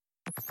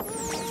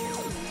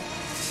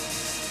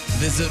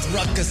Visit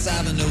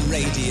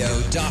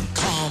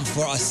ruckusavenueradio.com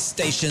for our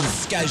station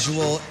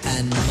schedule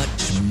and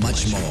much,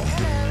 much more.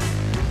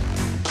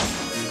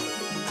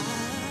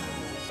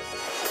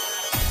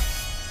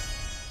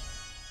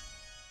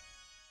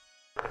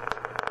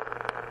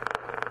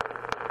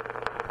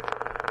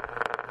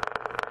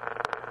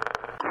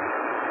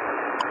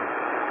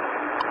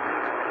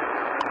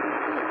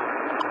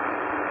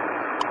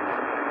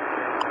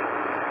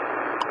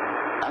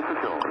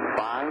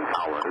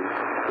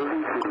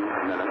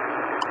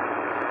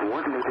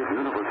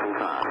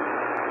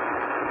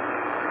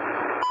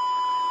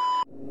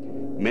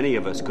 Many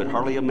of us could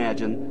hardly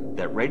imagine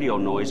that radio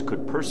noise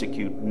could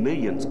persecute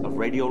millions of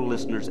radio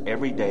listeners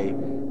every day,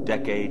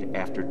 decade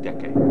after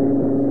decade.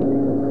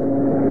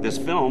 This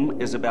film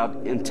is about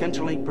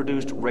intentionally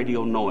produced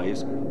radio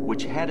noise,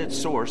 which had its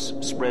source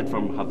spread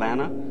from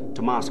Havana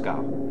to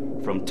Moscow,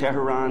 from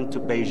Tehran to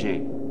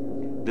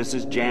Beijing. This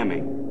is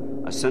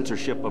jamming, a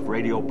censorship of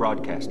radio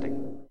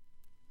broadcasting.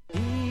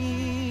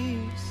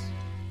 Peace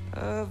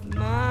of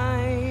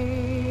mind.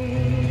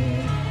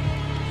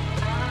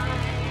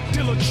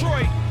 Dilla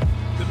Detroit,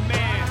 the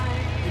man,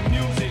 the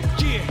music,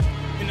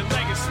 yeah, and the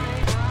legacy.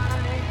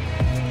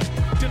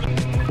 Dilla.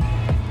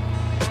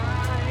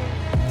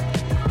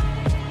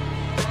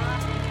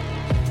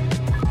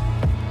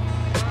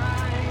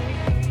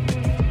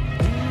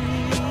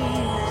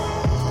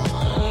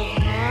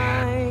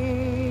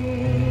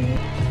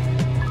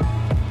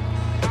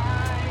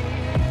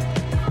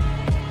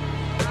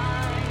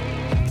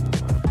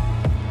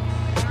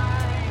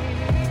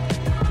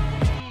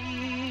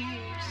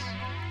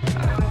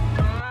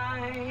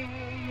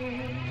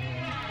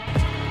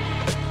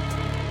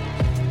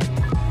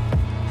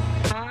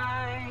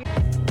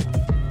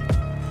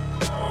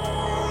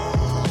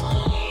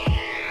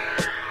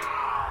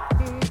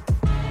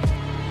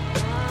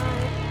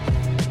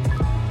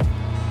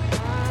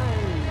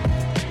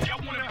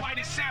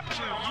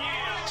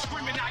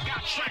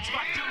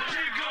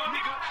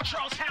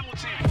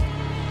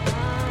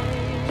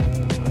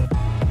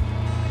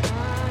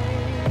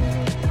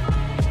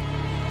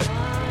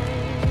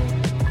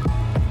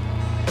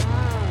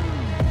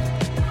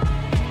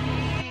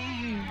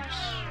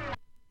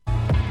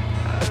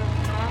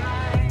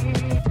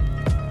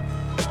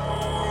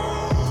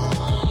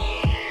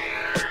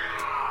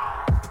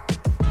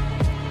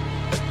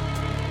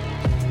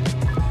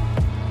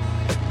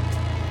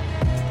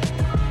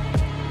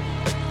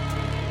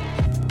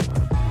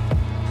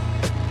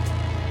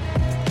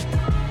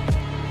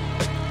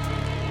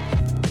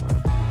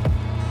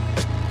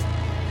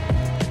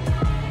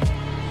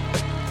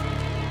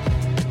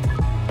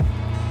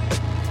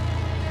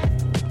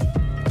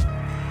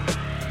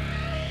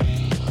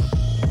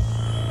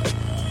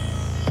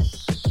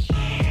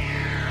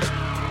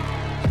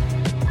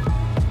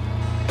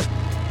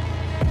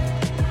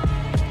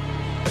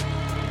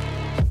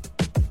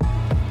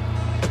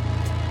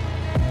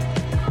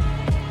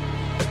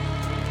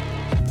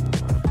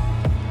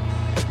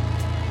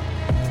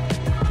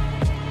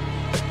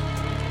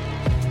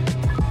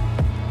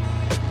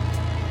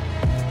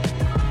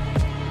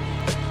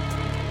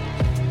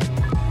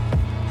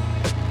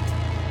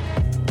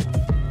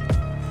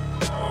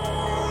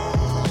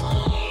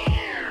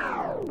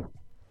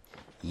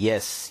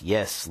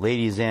 Yes,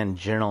 ladies and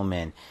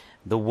gentlemen,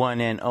 the one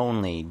and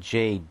only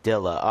J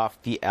Dilla off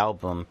the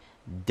album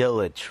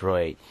Dilla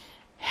Detroit.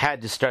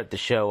 Had to start the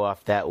show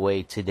off that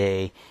way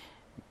today.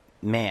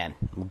 Man,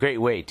 great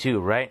way too,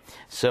 right?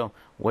 So,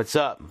 what's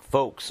up,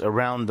 folks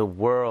around the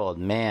world?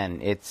 Man,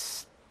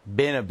 it's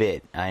been a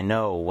bit. I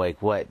know, like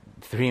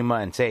 3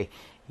 months. Hey,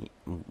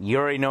 you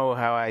already know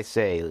how I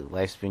say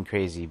life's been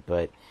crazy,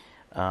 but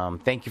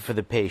thank you for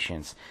the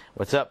patience.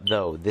 What's up,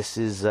 though? This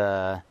is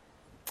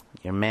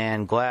your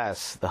man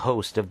Glas, the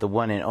host of the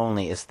one and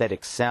only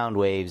Aesthetic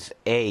Soundwaves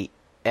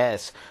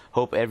AS.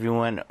 Hope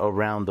everyone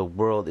around the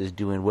world is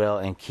doing well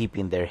and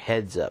keeping their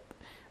heads up,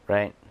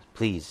 right?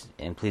 Please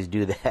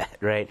do that,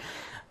 right?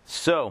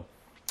 So,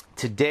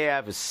 today I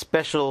have a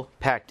special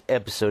packed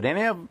episode, and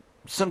I have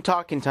some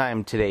talking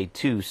time today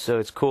too, so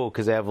it's cool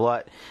because I have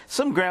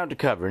some ground to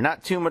cover.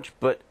 Not too much,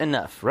 but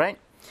enough, right?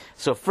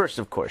 So first,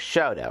 of course,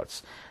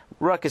 shout-outs.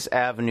 Ruckus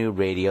Avenue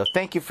Radio,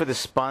 thank you for the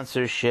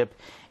sponsorship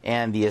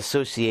and the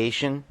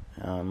association.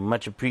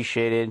 Much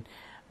appreciated.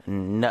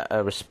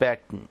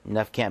 Respect,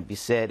 enough can't be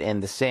said.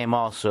 And the same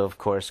also, of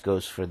course,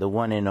 goes for the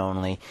one and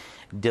only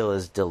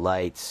Dilla's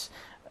Delights.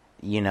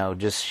 You know,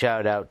 just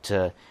shout out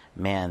to,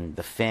 man,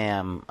 the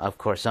fam, of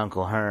course,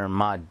 Uncle Herm,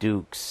 Ma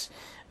Dukes,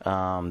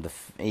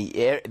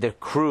 the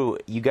crew.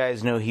 You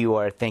guys know who you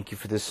are. Thank you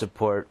for the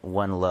support.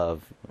 One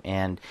love.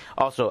 And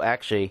also,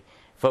 actually,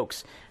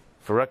 folks,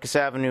 for Ruckus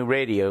Avenue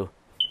Radio,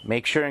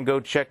 make sure and go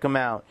check them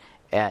out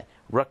at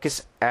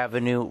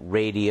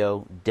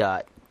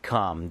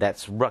ruckusavenueradio.com.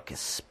 That's Ruckus,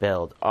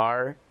 spelled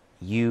R-U-K-U-S.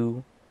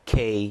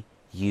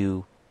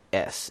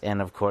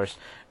 And, of course,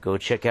 go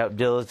check out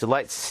Dilla's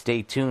Delights.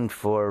 Stay tuned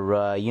for,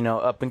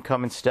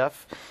 up-and-coming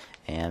stuff.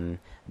 And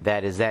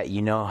that is that.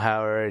 You know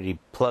how I already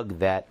plugged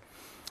that.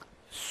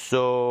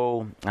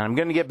 So, I'm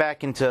going to get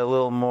back into a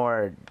little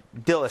more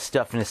Dilla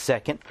stuff in a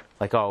second,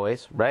 like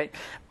always, right?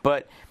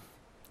 But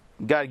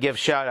got to give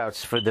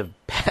shout-outs for the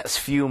past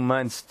few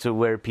months to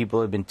where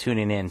people have been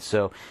tuning in.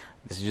 So,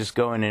 this is just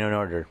going in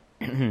order.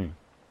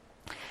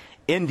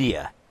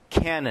 India,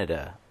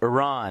 Canada,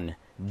 Iran,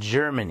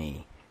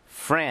 Germany,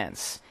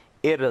 France,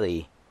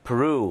 Italy,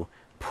 Peru,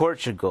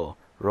 Portugal,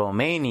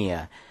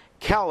 Romania,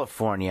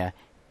 California,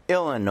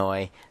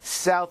 Illinois,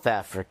 South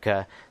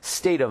Africa,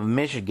 state of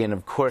Michigan,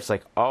 of course,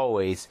 like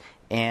always.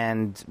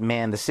 And,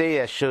 man, the city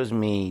that shows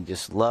me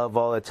just love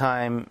all the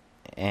time,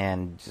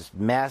 and just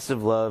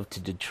massive love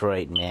to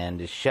Detroit, man.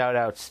 Just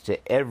shout-outs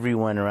to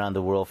everyone around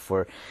the world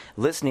for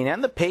listening,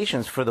 and the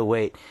patience for the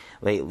wait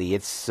lately.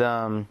 It's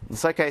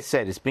like I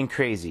said, it's been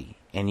crazy.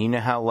 And you know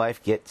how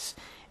life gets,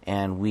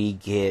 and we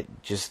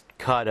get just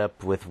caught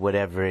up with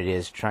whatever it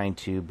is, trying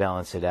to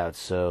balance it out.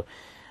 So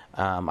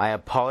I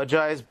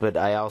apologize, but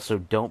I also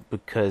don't,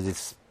 because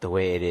it's the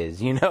way it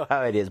is. You know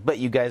how it is, but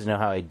you guys know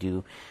how I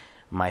do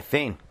my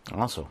thing.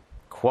 Also,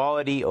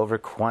 quality over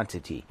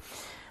quantity.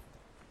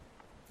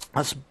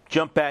 Let's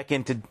jump back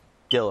into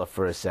Dilla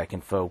for a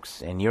second,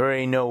 folks. And you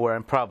already know where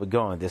I'm probably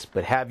going with this,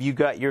 but have you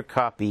got your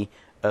copy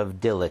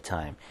of Dilla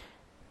Time?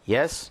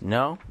 Yes?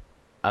 No?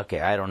 Okay,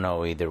 I don't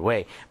know either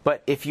way.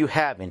 But if you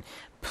haven't,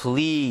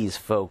 please,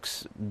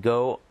 folks,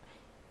 go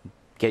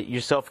get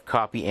yourself a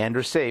copy and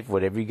or save,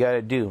 whatever you got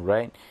to do,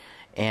 right?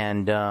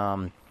 And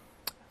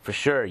for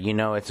sure, you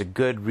know, it's a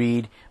good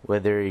read,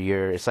 whether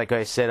you're, it's like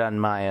I said on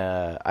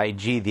my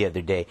IG the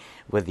other day,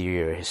 whether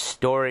you're a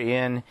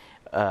historian,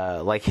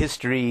 like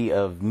history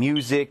of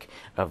music,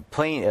 of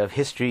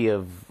history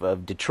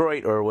of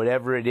Detroit, or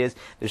whatever it is.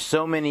 There's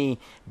so many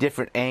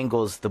different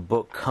angles the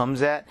book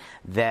comes at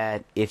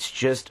that it's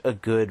just a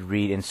good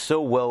read, and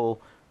so well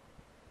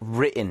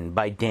written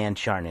by Dan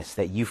Charnas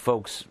that you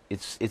folks,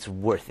 it's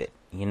worth it.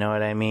 You know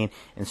what I mean?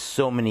 In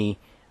so many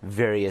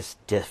various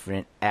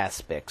different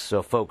aspects.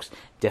 So folks,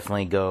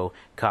 definitely go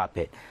cop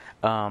it.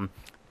 Of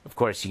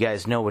course, you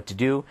guys know what to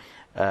do.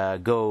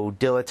 Go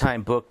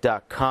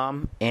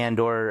dillatimebook.com and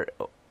or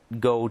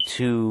go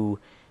to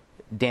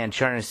Dan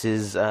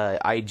Charnas's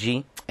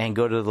IG and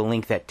go to the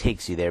link that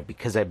takes you there,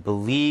 because I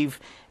believe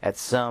at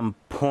some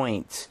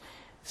point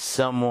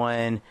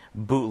someone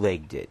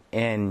bootlegged it,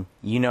 and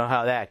you know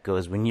how that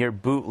goes. When you're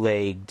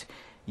bootlegged,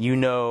 you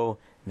know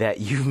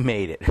that you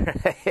made it,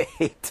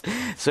 right?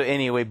 So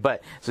anyway,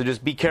 so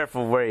just be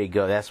careful where you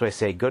go. That's why I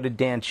say go to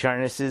Dan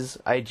Charnas's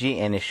IG,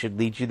 and it should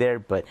lead you there,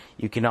 but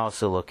you can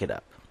also look it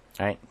up.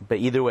 All right, but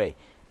either way,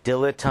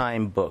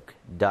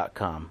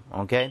 dillatimebook.com,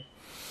 okay?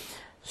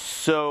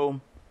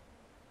 So,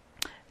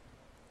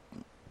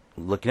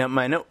 looking at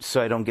my notes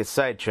so I don't get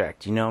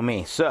sidetracked, you know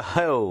me.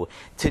 So,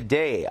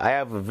 today I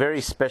have a very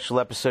special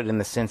episode in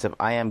the sense of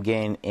I am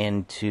getting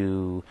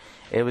into,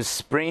 it was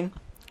spring,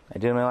 I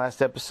did my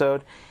last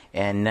episode,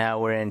 and now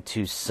we're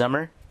into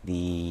summer,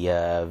 the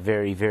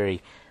very,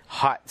 very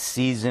hot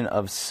season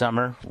of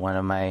summer, one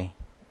of my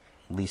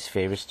least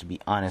favorites, to be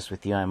honest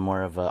with you. I'm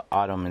more of a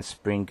autumn and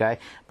spring guy,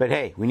 but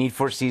hey, we need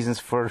 4 seasons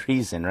for a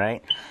reason,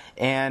 right?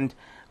 And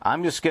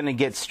I'm just going to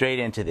get straight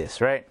into this,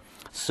 right?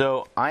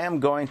 So I am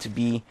going to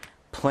be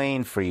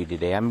playing for you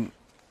today. I'm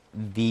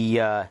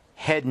the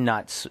Head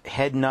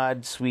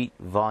Nod Suite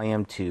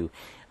Volume 2,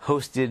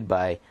 hosted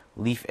by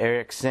Leif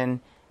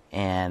Erikson,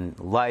 and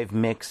live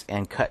mix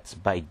and cuts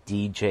by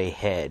DJ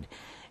Head.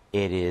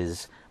 It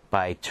is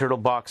by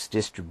Turtlebox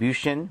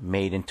Distribution,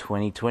 made in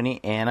 2020,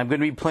 and I'm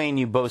going to be playing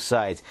you both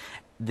sides.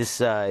 This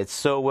it's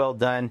so well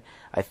done.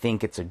 I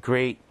think it's a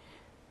great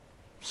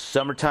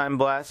summertime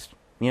blast,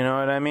 you know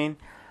what I mean?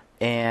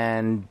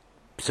 And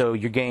so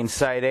you're getting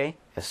side A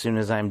as soon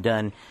as I'm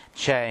done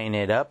chatting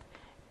it up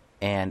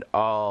and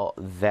all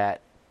that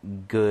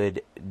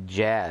good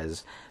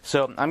jazz.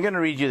 So I'm going to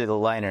read you the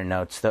liner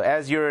notes, though.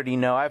 As you already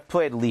know, I've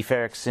played Leif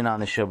Erikson on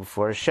the show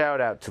before.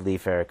 Shout out to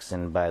Leif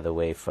Erikson, by the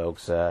way,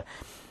 folks.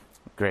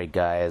 Great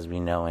guy, as we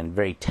know, and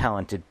very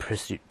talented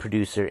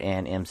producer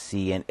and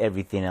MC and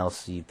everything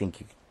else you think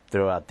you could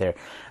throw out there.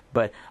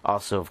 But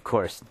also, of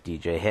course,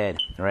 DJ Head.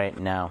 Right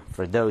now,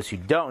 for those who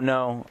don't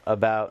know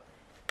about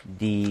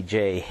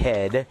DJ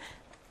Head,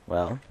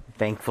 well,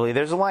 thankfully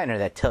there's a liner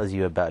that tells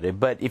you about it.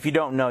 But if you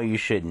don't know, you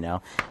should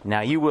know.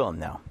 Now you will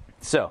know.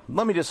 So,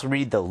 let me just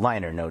read the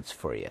liner notes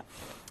for you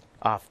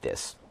off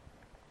this.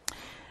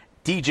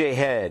 DJ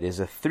Head is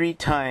a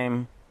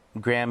 3-time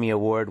Grammy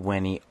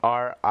Award-winning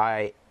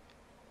RIAA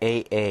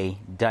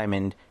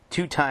Diamond,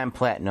 2-time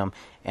Platinum,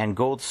 and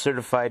Gold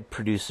certified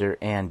producer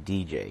and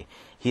DJ.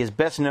 He is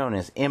best known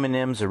as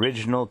Eminem's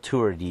original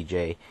tour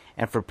DJ,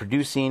 and for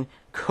producing,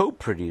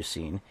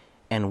 co-producing,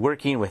 and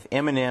working with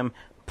Eminem,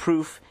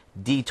 Proof,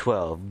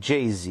 D12,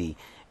 Jay-Z,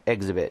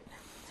 Exhibit,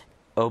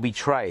 Obi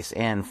Trice,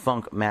 and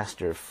Funk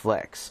Master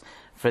Flex.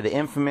 For the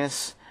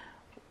infamous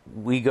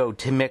We Go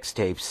to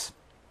Mixtapes,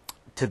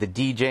 to the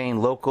DJing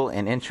local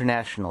and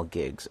international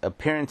gigs,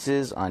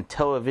 appearances on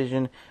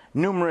television,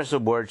 numerous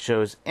award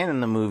shows, and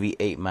in the movie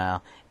 8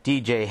 Mile,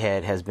 DJ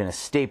Head has been a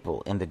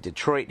staple in the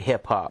Detroit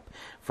hip-hop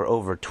for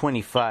over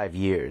 25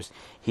 years.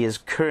 He is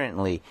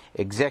currently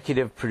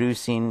executive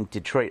producing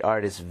Detroit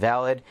artist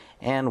Valid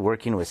and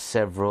working with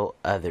several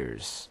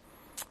others.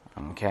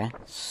 Okay,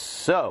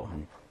 so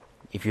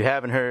if you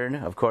haven't heard,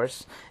 of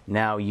course,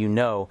 now you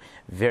know,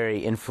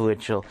 very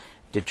influential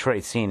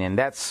Detroit scene, and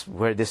that's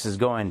where this is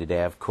going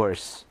today. Of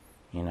course,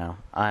 you know,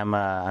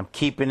 I'm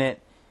keeping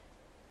it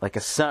like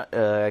a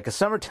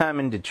summertime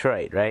in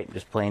Detroit, right?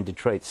 Just playing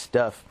Detroit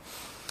stuff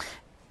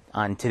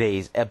on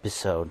today's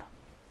episode.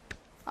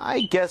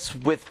 I guess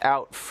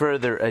without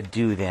further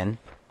ado then,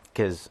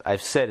 because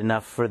I've said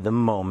enough for the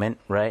moment,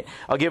 right?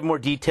 I'll give more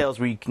details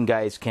where you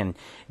guys can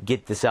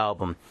get this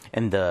album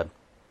in the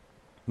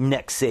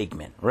next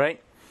segment, right?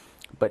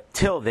 But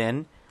till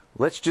then,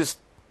 let's get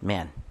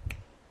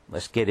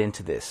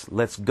into this.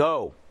 Let's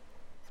go.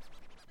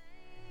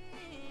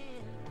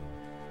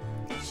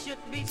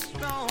 Should be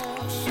strong.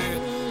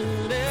 Shit.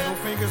 Middle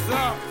fingers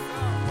up.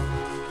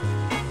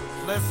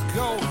 Let's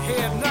go.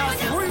 Head not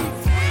free.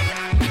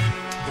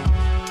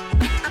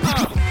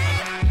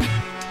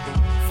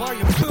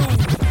 Volume 2.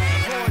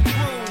 Going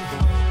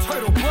through.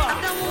 Turtle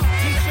Box.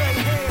 DJ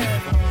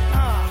Head.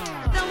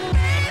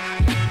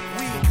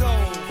 We go.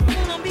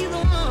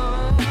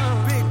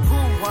 Big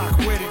Brew Rock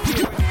with it.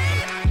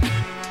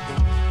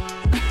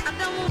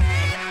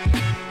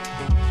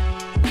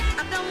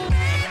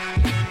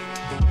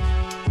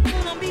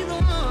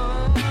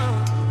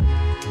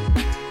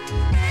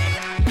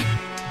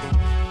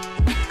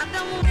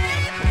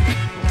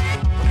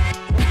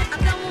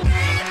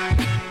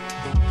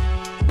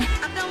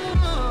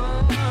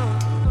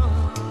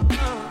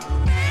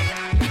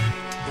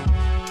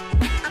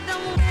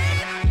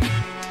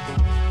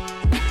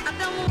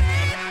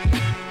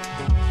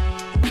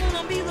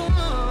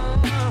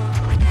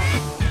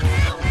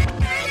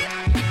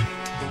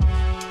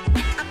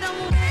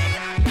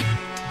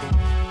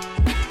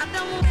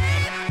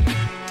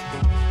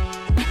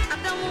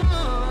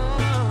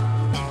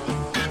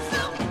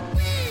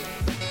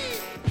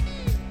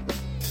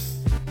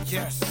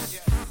 Yes,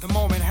 the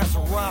moment has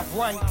arrived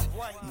right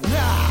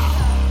now.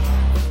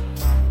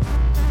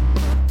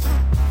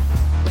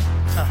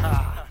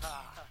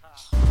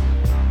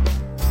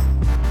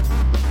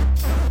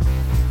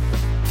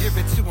 Give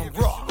it to him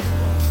raw.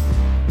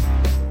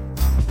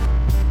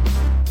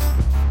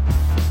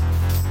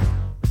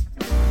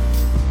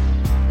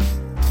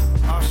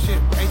 Oh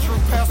shit, hey Drew,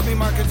 pass me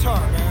my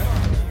guitar, man.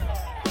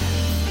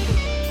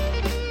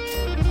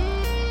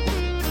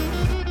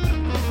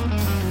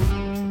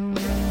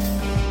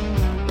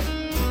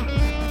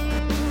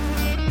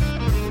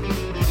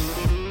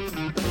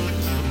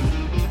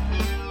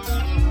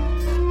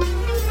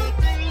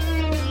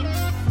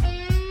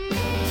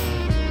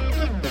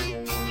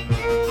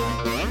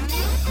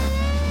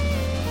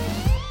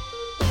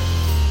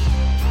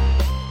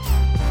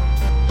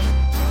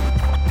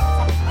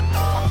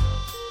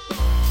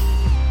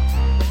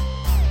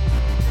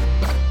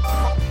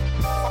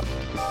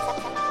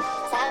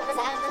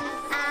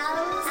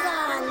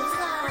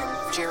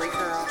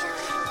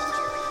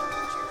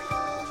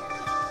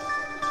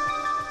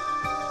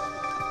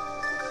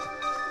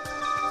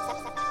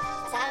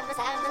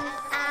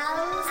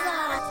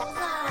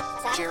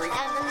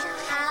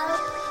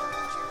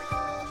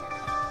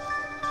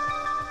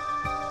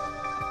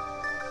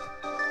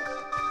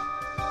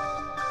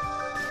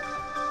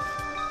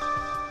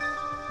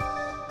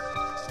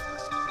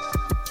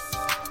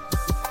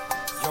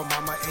 Your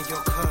mama and your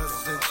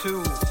cousin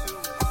too.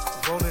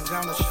 Rolling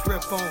down the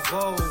strip on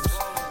Vogues.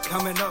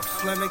 Coming up,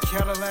 slamming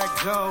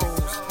Cadillac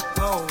doors.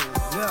 Oh,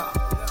 yeah.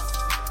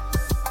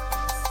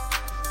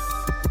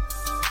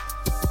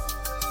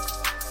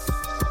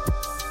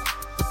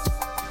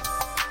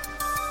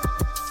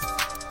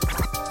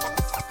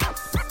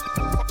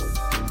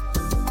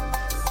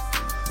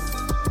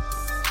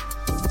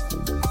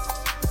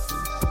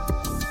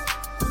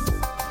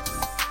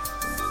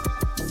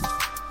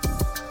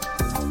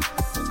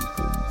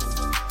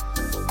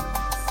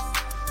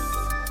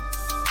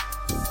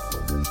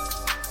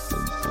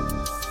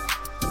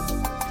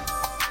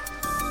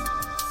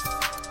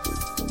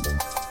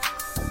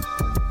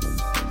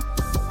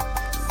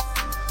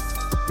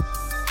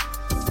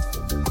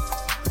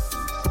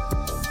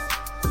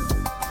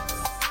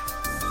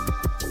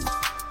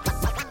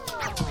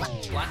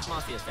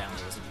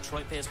 Family was a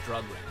Detroit-based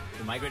drug ring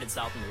who migrated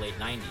south in the late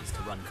 90s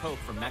to run coke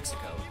from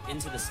Mexico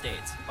into the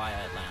States via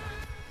Atlanta.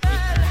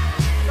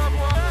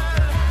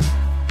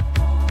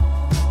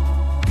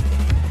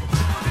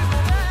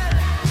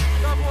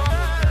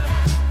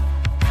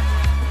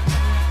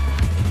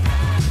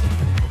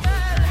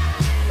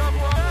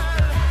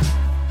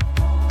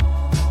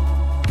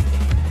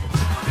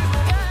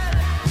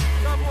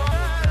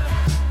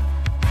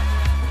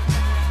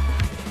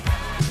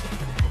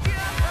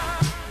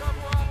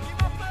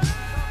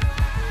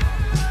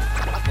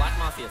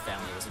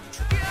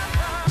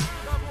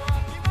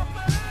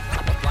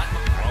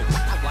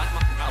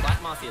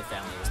 Mafia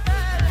family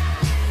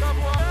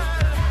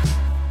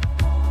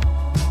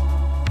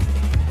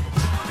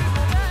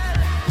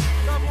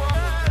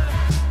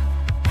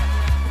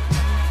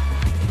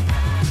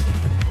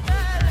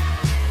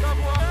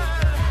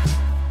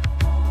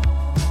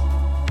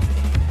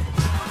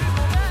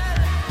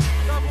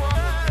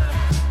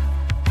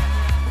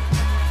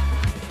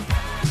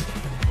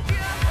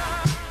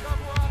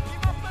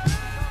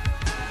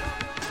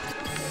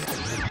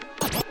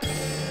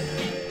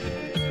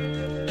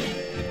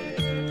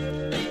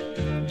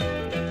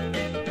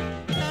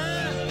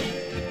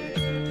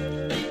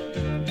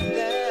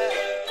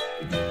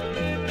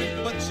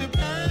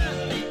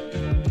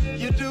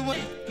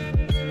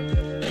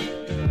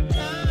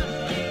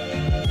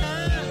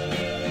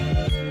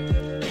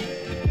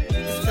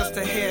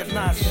just a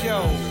headline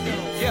show.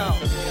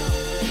 Yo.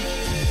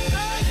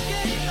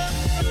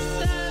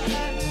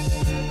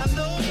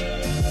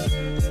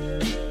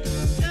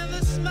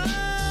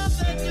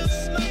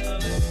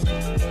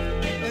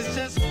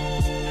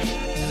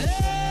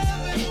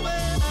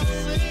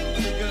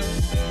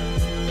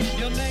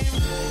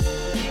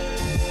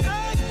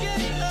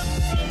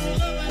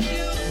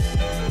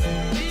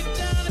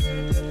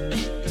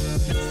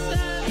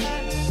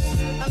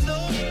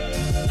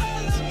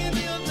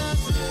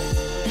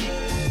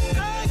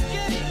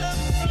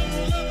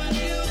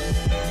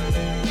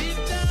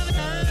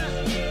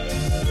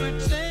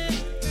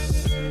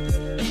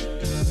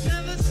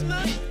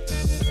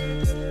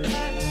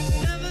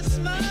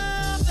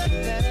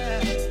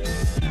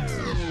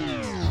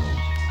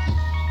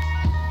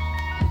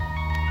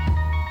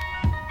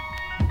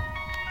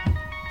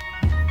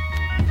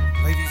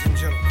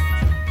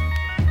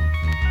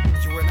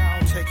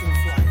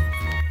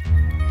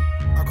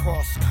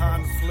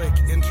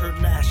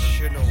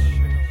 International.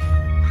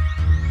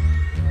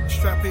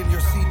 Strap in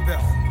your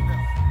seatbelt,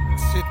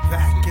 sit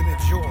back and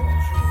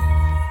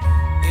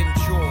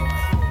enjoy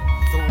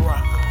the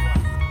ride.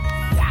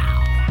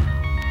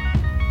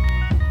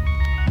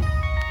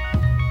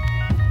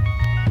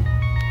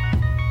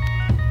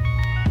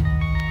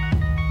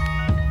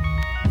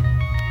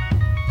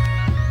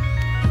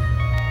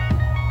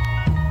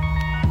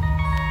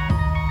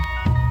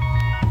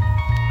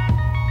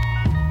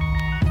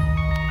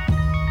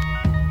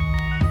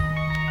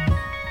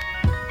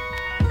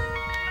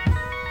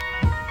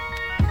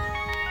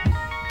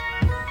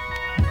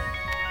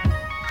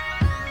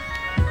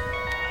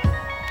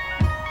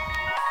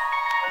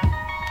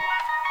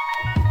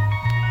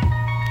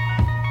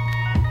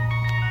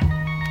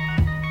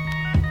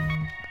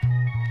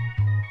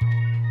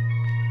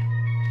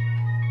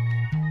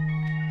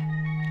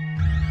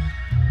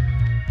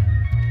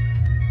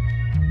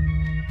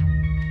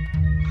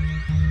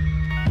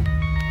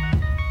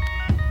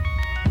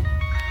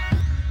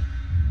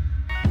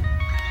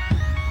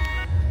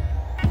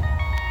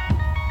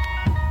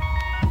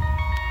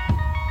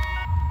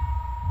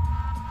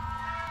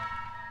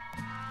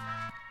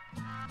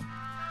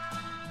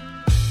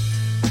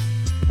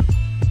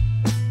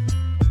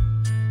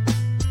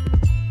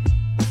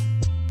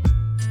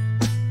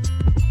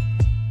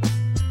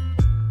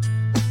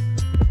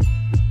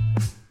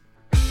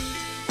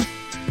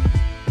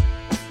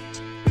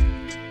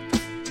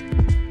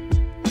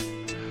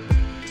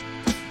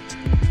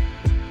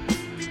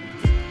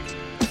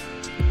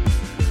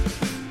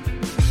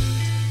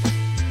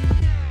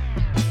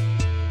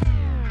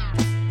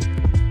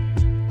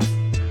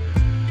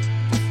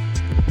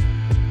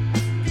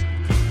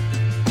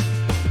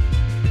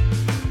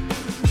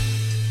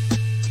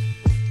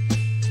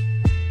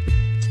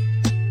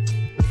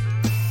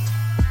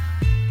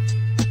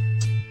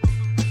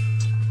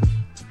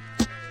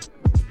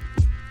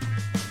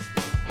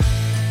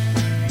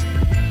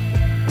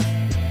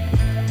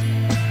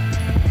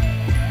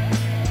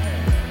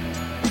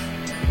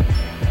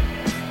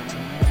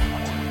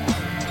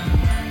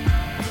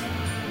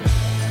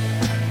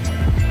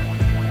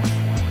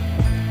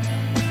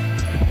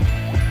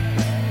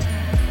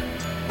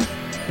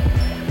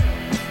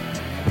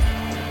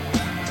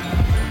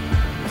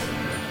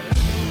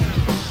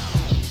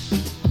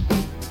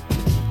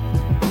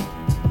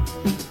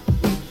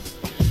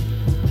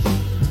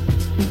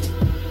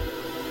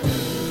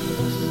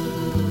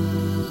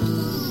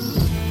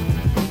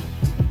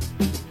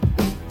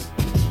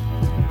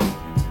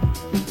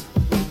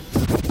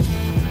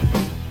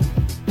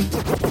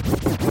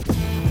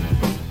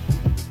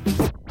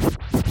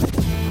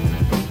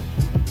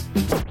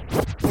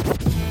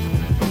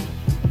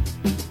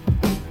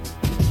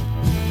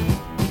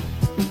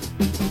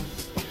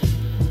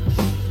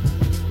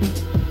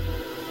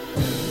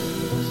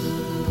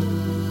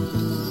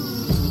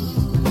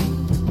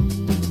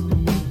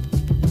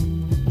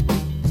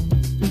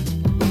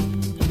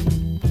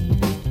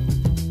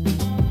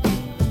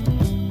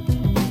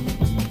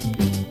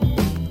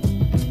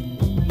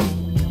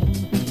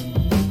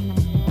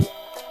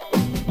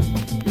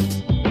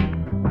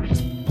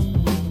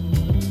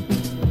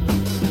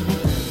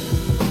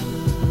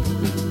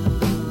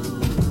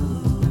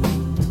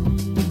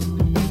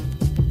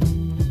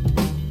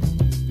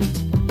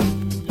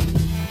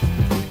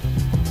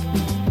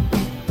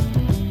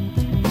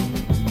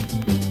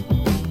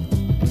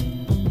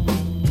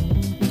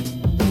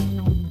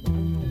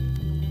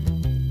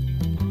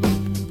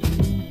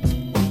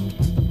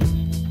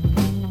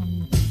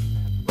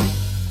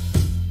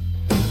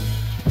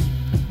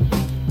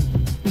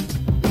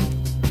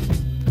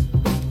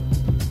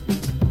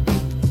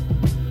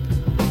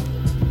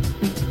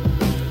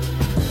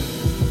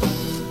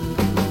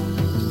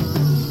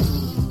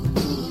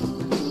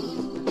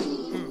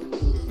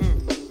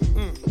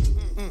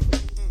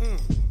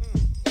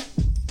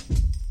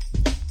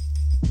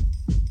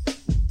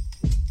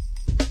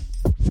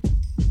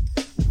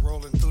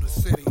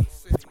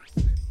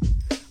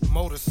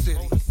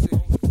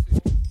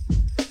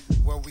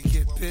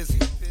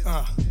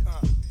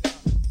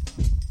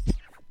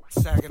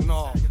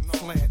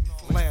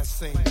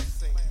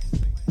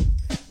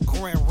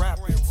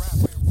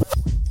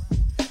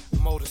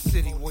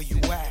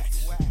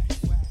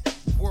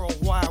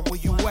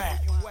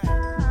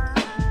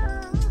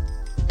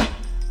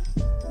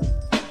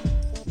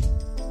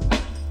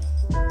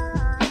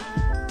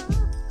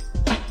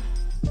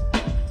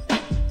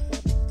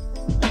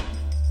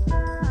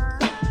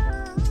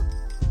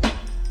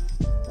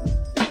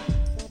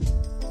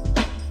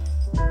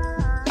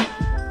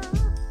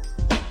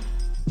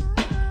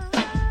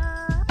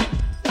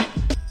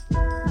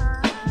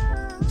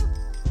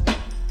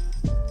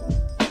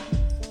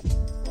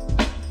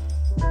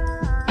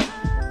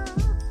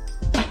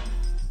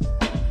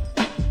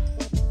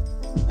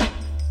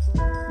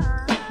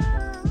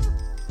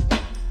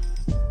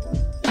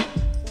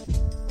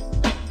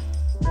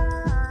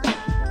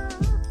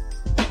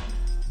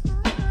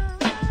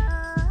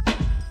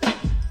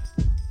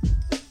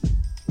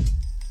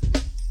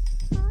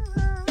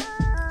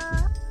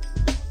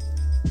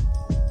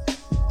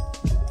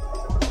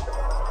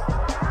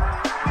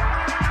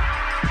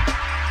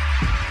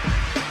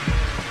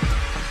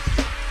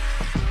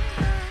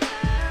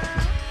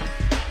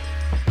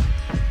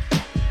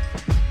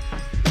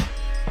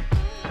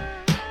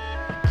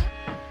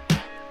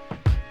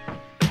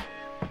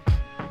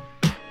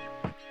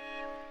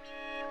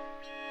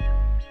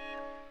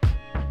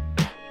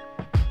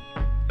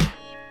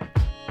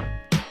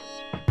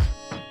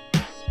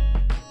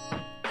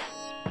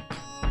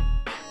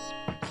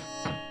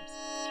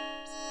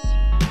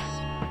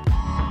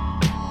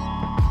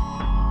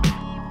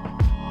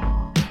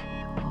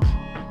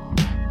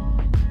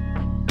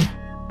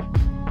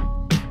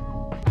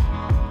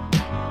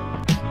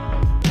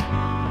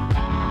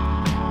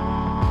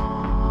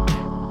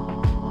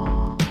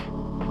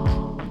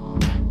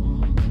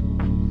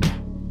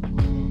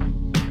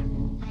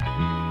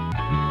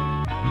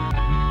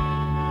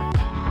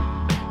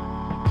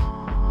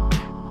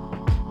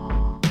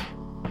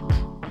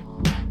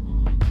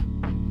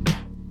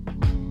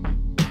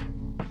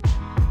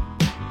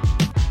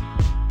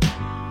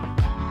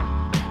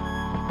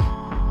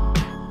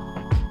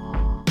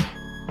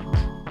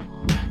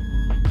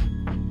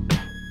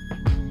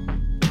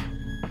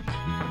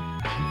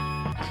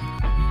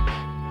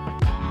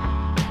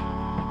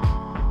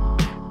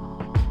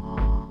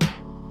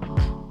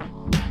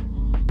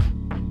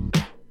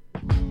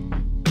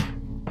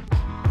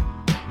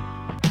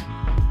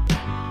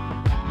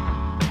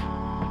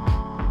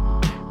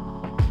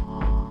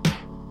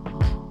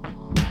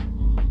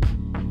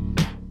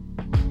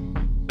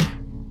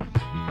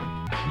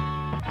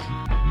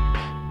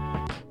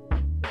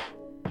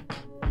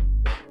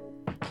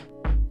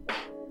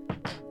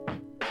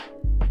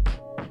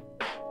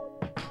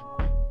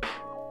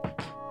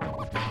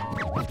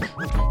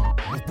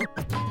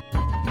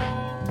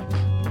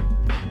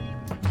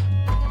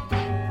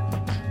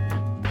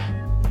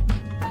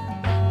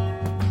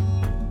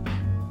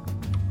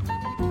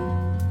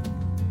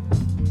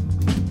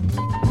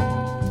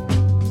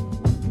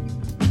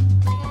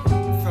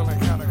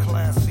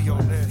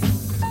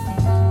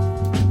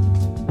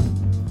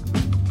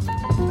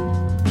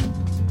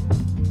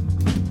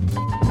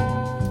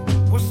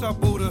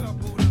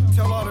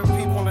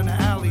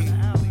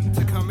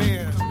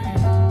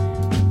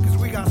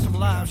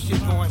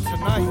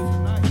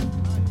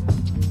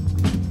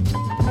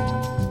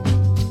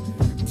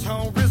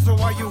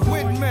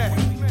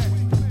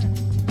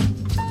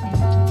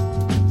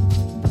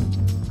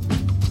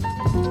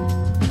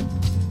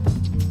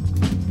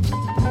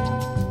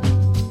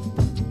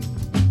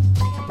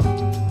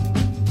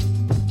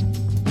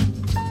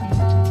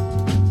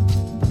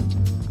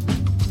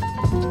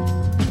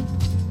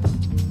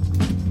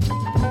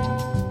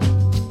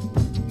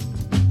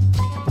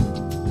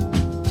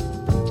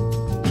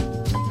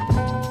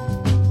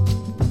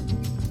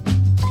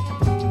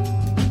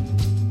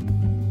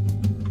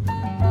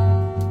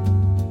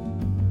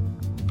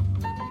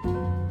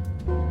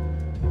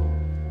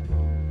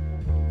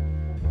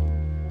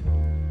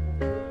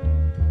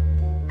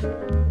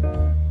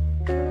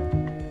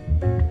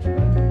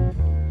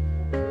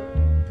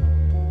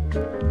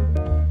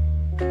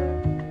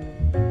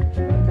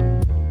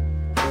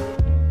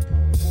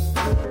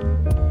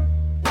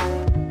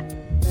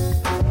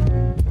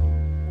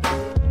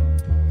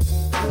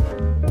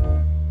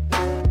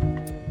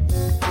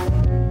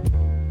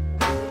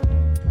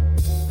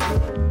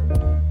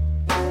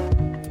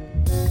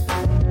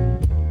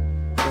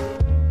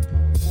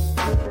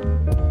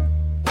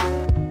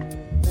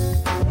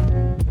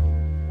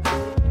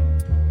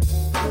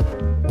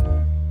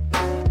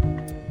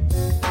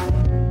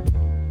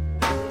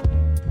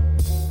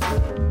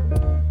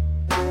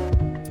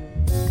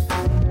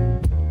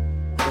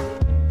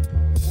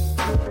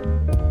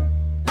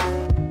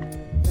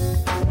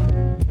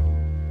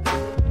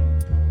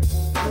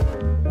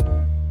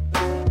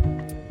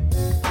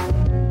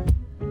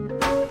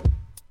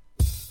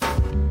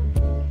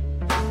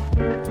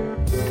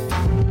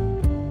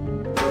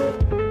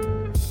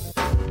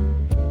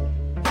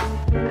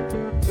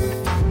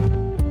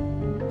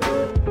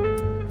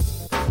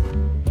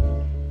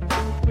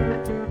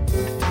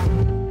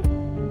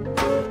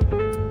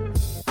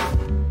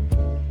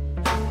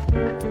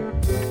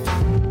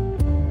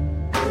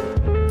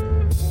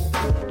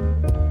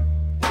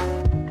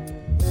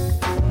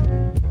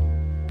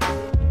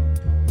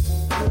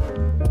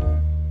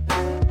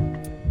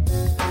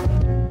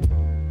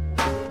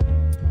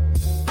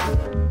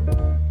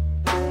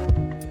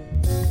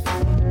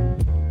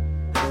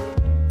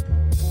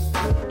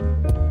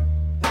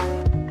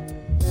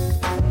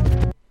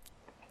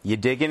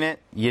 digging it?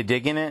 You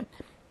digging it?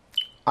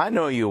 I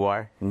know you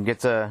are.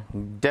 It's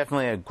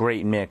definitely a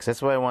great mix.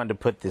 That's why I wanted to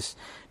put this,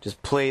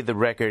 just play the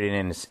record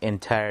in its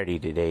entirety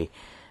today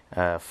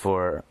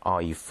for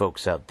all you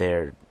folks out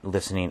there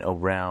listening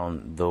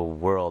around the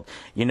world.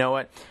 You know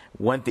what?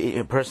 One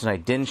person I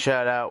didn't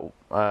shout out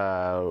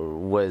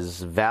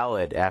was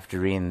Valid after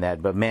reading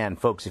that. But man,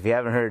 folks, if you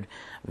haven't heard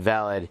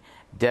Valid,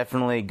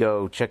 definitely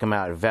go check him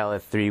out,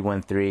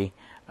 Valid313.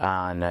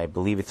 And I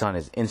believe it's on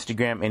his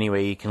Instagram.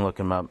 Anyway, you can look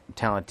him up.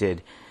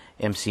 Talented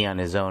MC on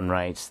his own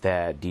rights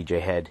that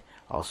DJ Head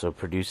also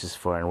produces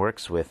for and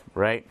works with,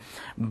 right?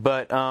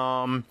 But,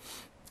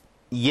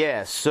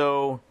 yeah,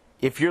 so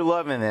if you're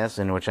loving this,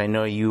 and which I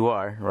know you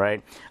are,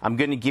 right, I'm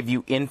going to give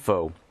you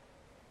info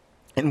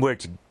and where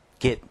to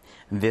get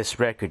this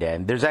record at.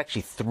 And there's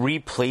actually 3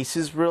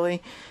 places,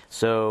 really.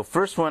 So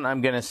first one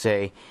I'm going to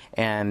say,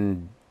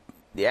 and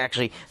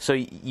actually, so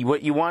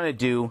what you want to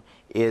do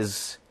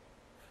is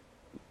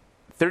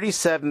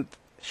 37th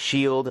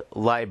Shield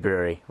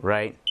Library,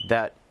 right?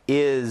 That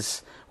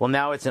is, well,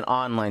 now it's an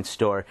online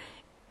store.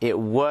 It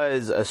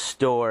was a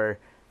store,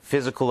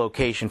 physical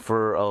location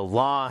for a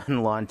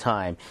long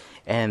time,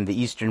 and the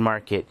Eastern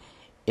Market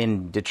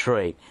in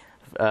Detroit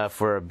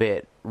for a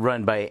bit,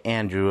 run by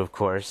Andrew, of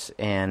course,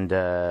 and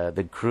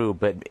the crew.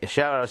 But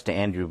shout outs to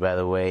Andrew, by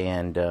the way,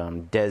 and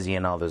Desi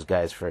and all those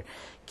guys for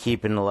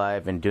keeping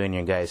alive and doing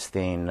your guys'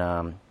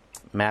 thing.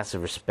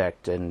 Massive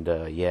respect, and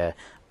yeah,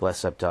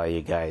 bless up to all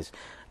you guys.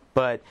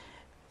 But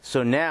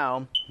so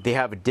now they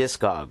have a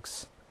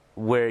Discogs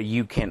where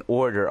you can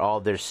order all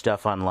their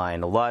stuff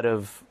online. A lot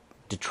of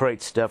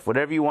Detroit stuff,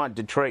 whatever you want,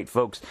 Detroit,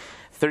 folks.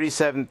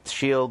 37th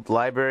Shield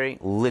Library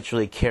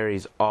literally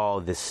carries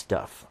all this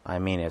stuff. I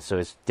mean it, so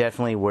it's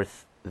definitely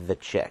worth the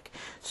check.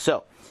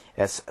 So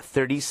that's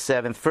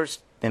 37th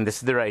first, and this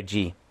is their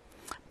IG,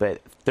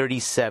 but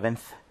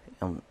 37th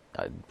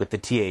with the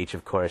TH,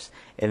 of course,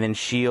 and then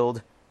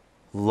Shield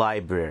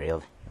Library,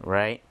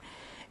 right?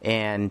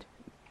 And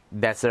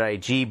that's their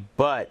IG,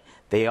 but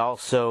they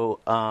also,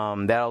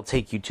 that'll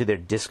take you to their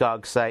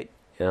Discog site.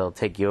 It'll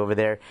take you over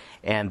there,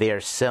 and they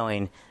are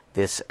selling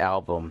this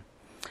album.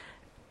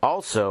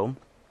 Also,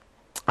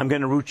 I'm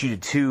going to route you to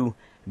 2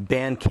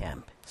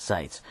 Bandcamp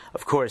sites.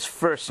 Of course,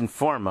 first and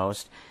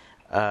foremost,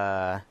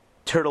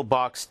 Turtle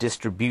Box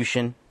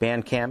Distribution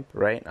Bandcamp,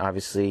 right?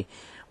 Obviously,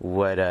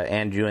 what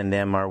Andrew and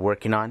them are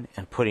working on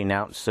and putting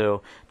out.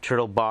 So,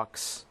 Turtle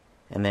Box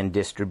and then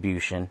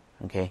Distribution.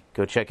 Okay,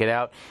 go check it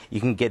out.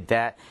 You can get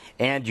that,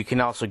 and you can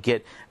also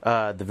get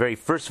the very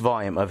first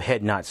volume of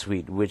Head Not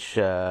Sweet, which,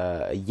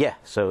 yeah,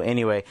 so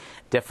anyway,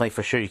 definitely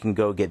for sure you can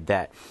go get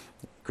that.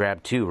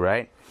 Grab 2,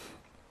 right?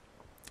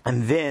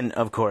 And then,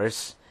 of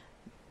course,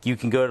 you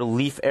can go to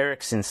Leif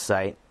Erikson's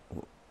site,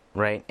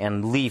 right?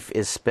 And Leif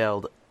is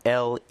spelled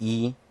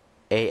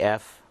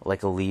L-E-A-F,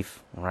 like a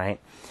leaf, right?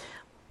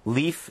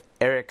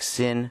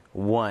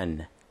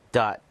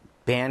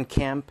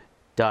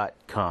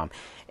 leiferickson1.bandcamp.com.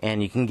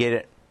 And you can get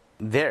it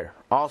there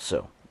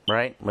also,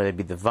 right? Whether it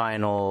be the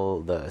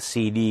vinyl, the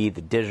CD,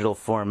 the digital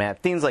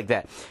format, things like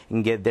that. You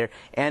can get it there.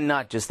 And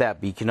not just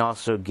that, but you can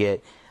also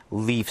get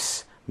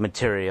Leif's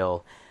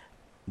material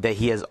that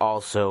he has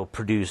also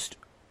produced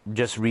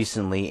just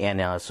recently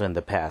and also in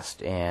the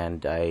past.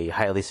 And I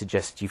highly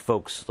suggest you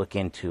folks look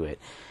into it.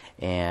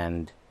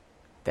 And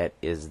that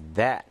is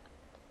that.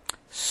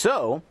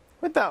 So,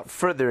 without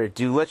further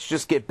ado, let's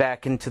just get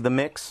back into the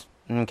mix.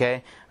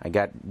 Okay,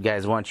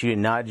 guys want you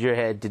to nod your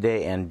head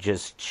today and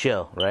just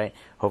chill, right?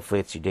 Hopefully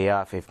it's your day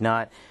off. If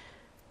not,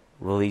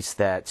 release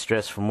that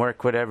stress from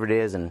work, whatever it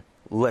is, and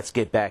let's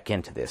get back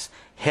into this.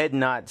 Head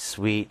Not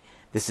Sweet.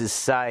 This is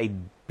side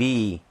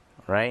B,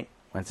 right?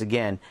 Once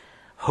again,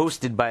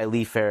 hosted by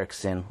Leif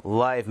Erikson,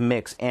 live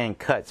mix and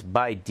cuts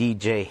by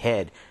DJ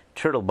Head.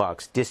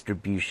 Turtlebox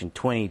Distribution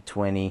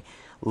 2020.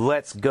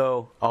 Let's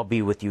go. I'll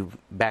be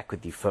back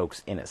with you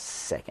folks in a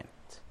second.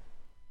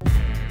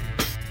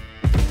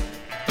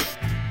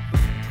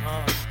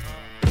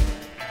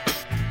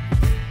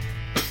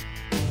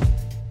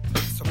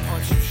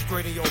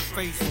 Straight in your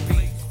face,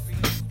 beat.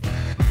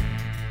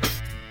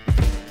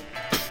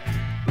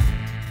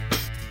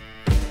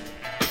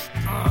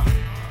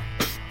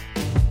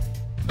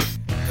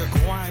 The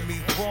grimy,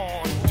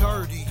 raw,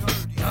 dirty.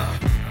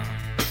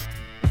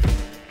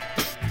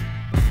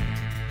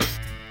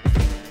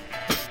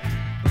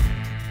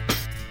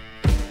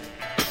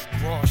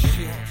 Raw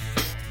shit.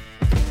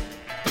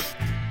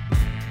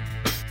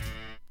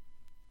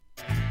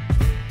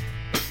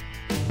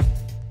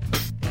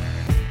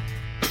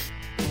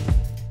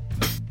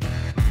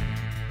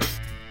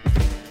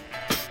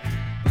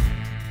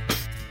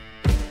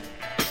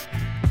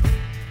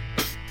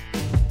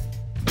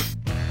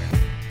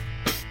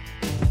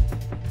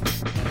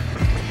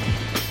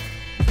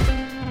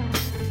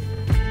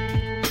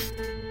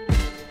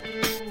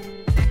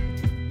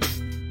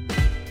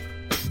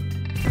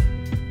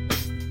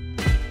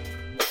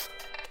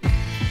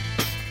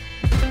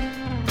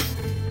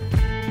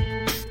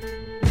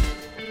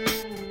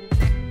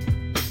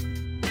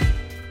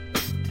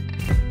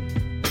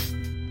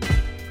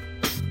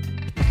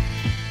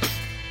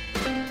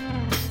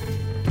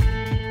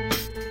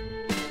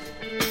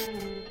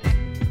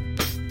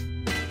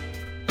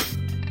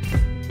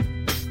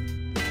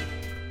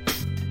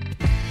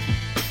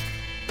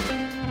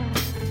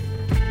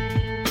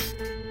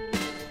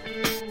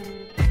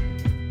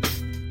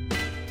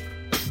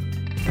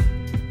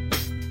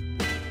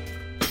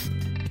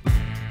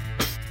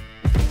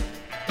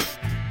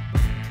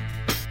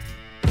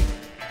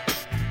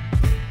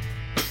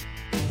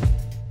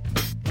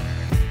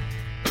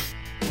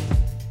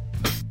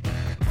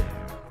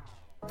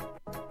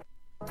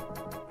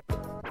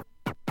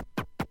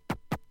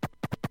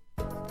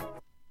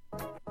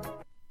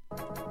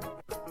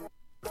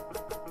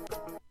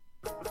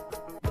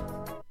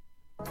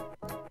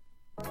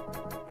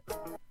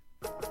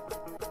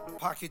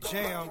 pocket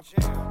jam.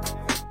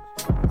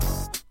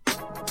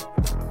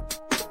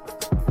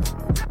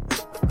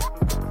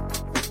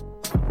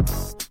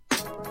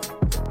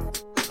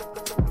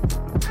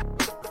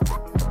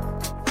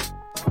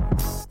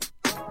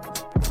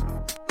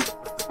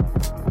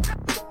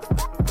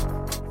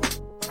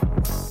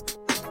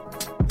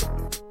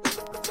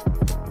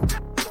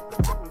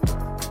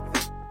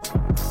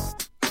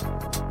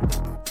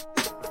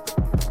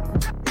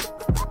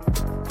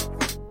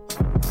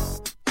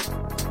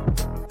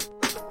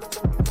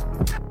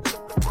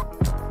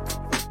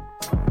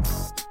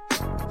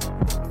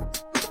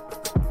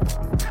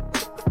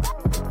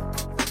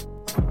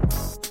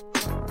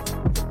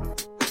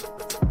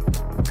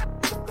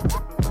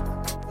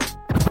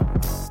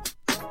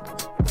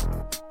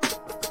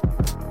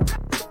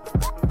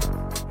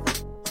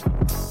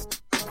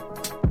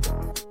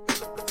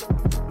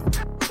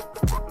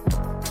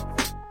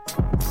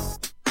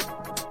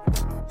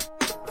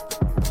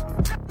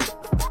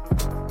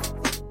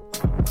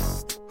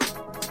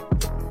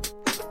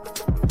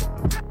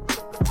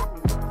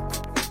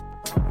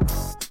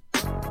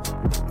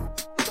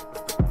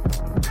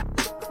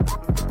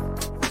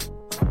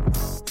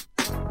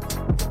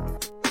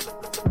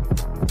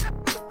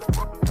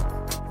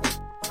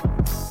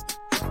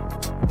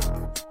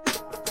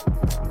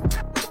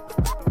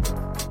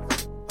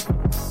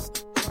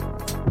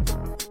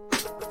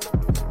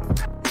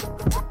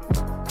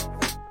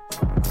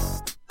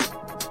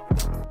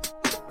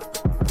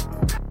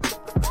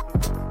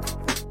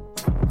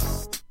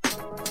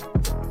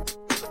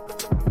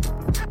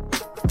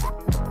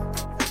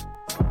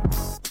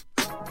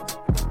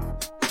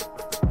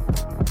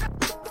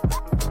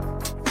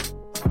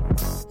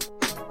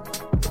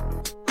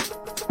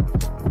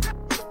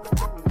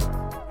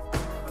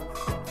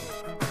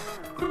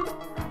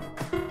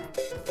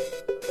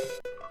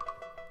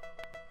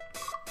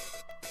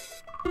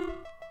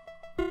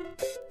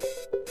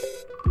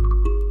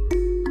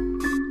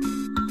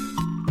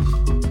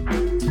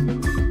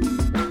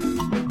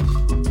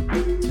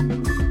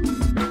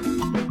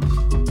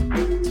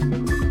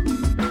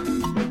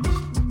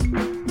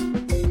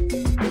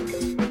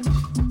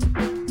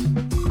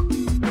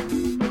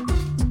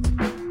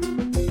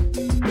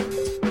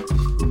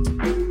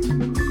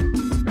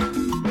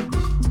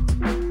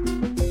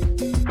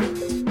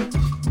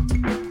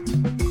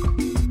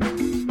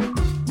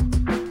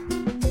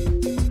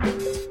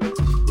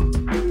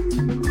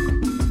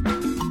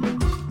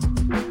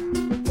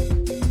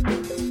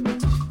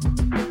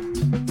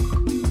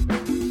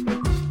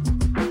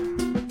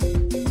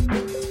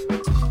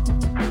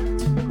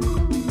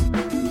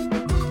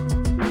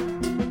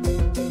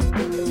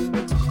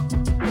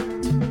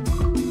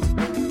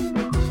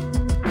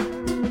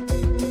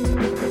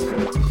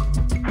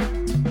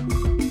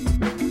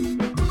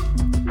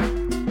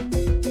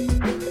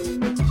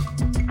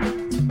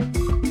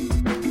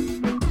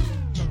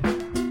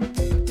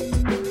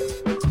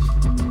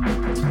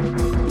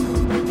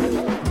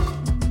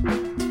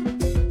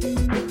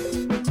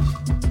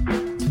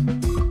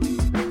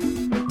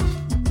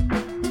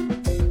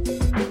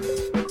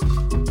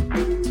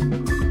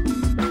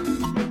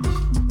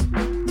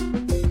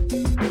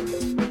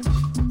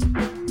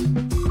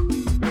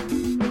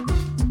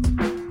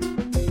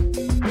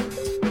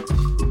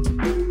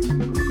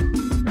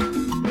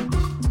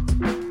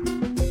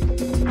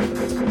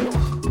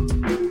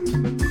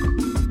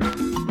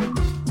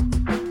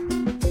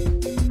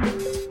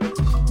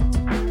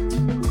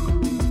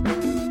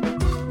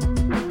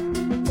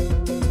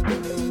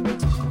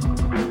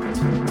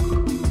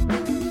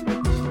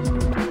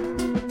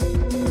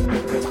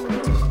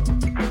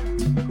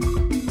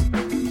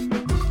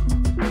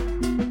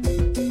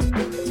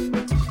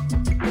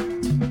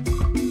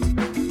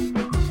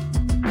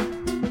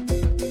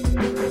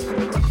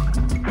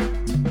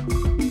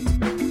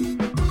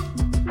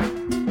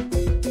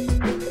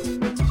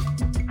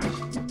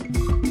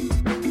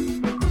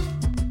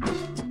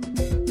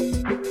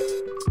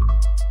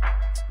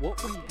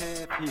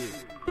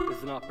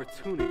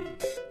 opportunity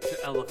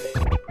to elevate.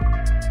 What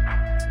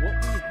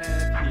we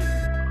have here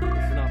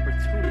is an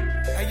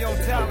opportunity. Hey, yo,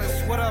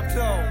 Dallas, what up,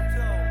 though?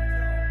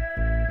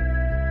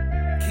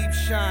 Keep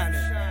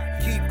shining,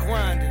 keep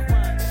grinding.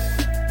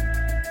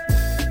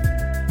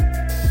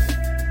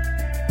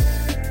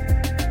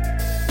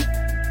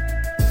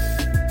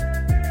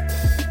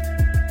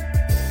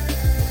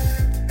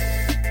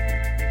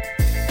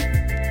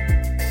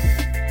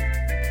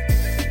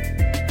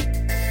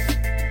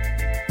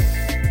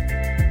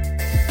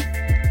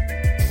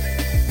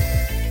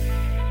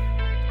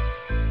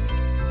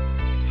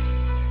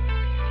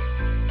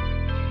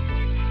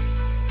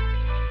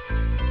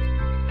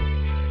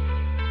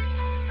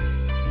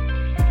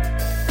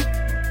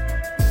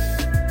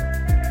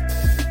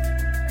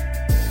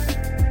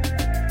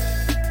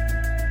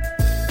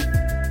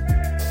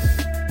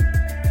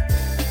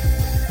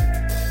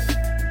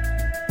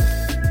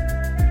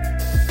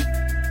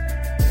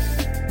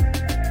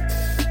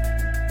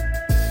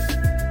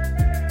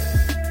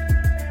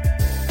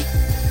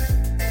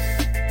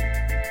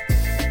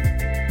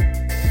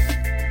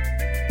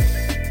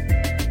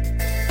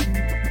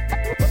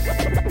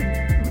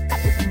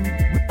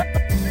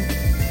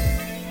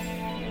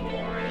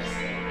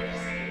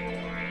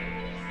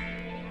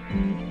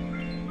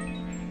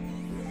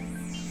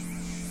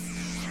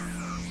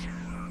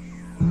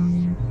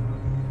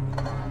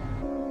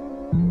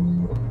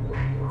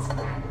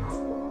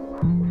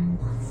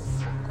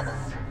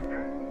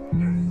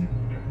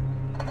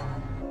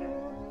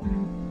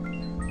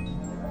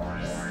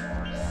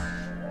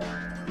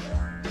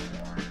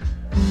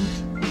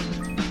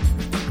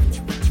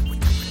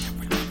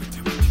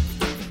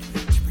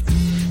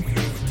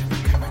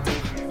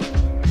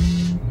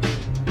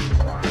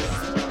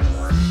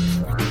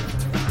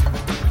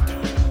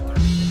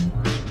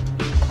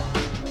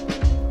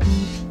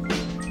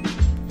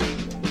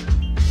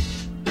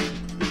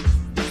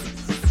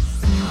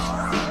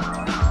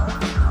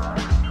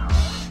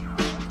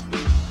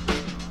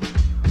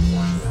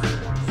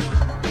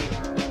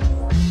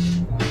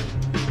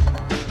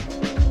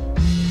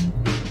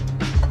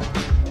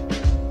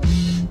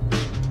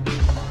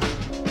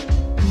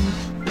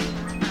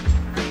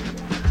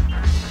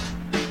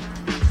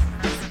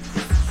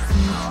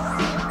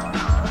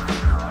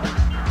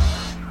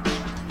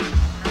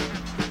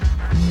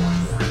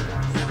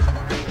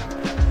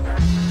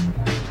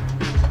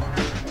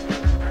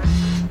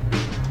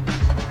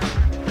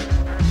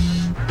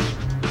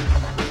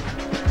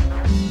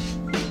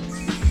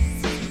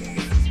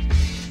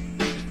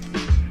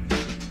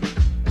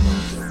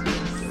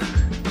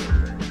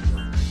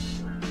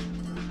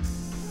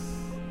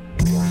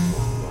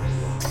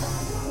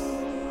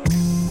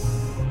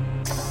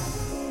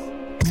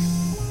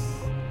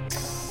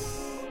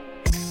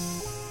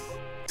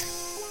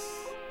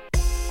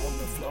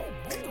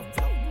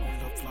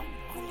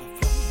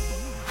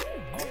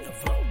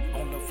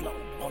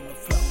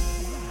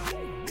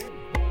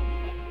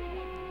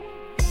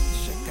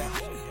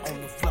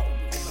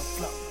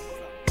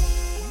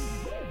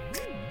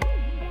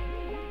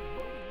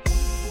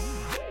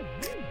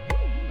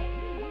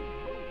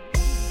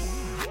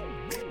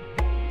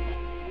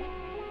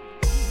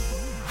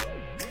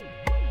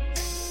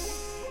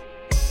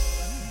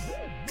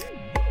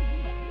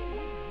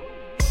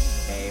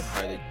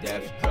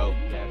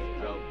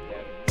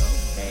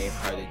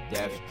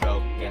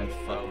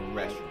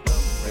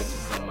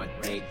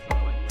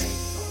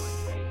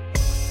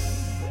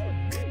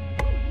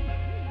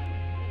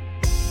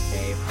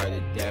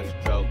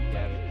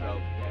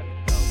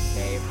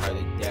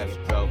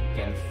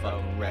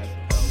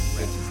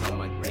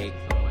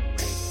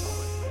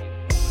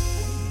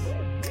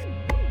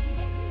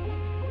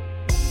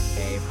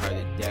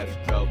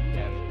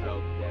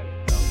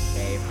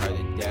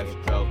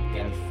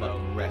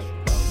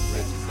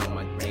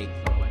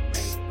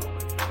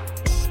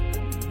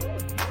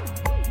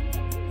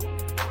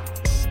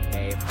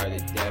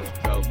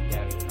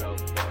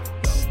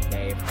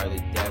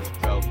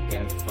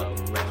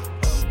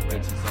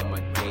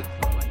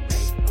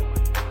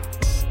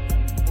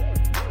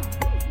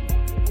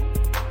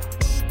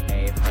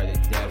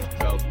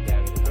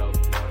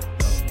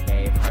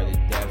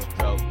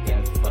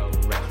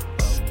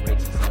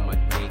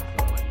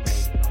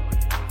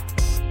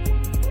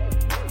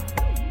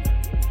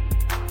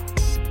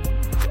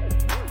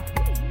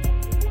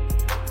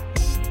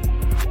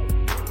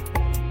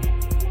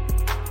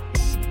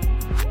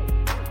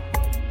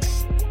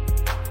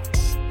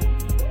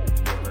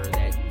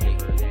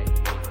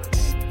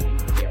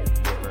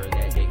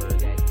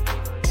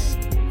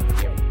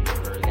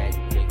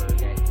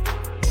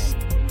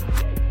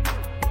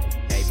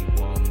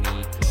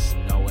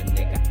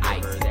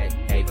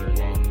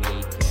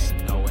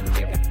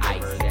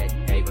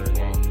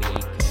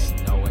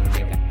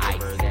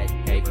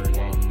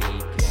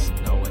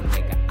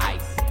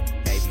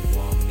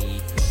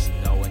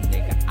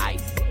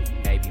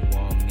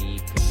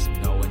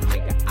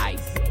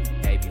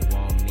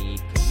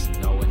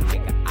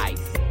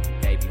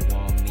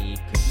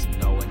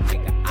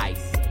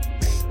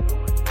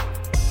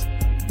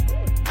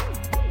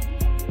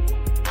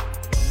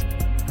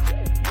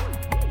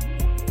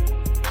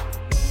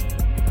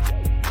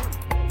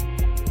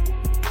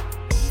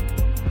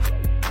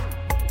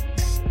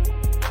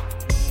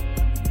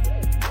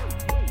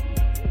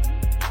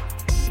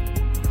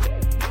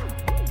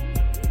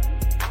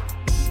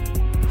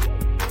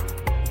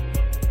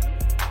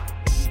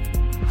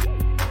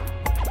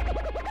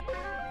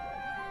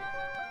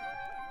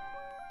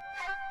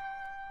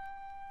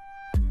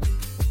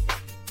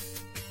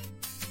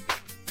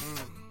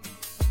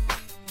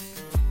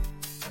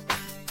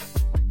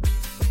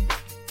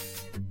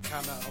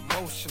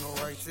 emotional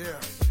right there.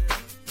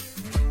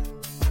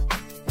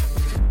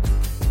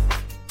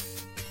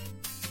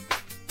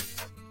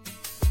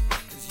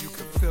 Cause you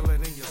can feel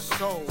it in your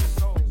soul.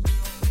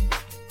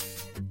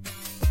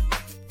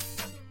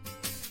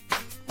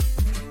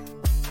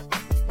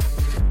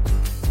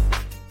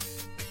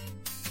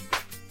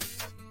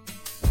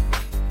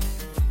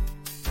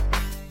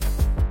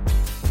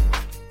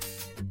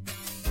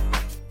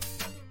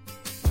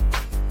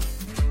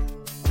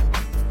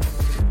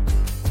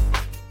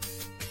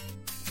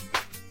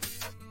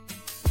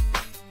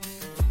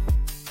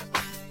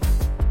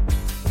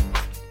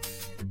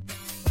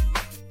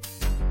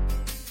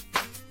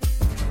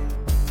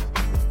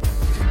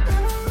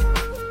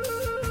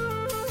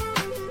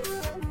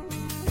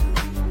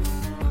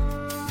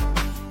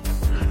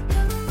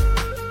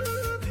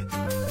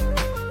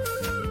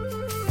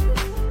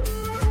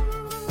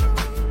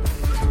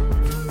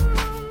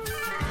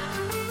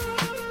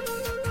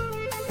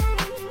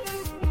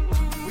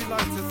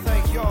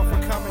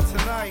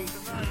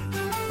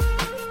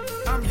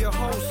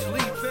 your host,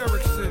 Sleep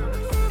Erikson.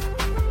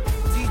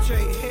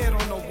 DJ Head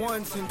on the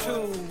ones and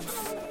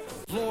twos.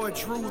 Lord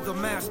Drew, the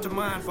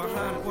mastermind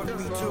behind what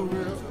we do.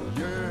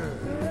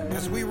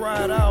 As we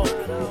ride out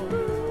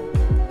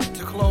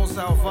to close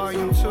out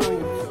Volume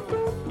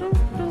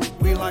 2,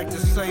 we like to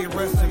say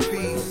rest in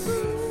peace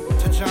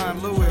to John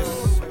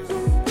Lewis,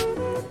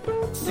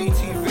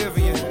 C.T.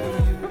 Vivian,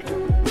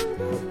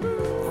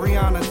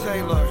 Breonna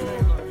Taylor,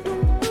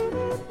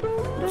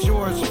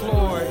 George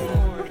Floyd,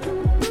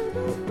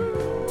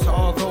 to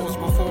all those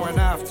before and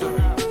after.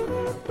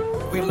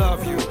 We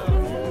love you.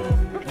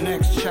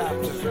 Next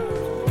chapter.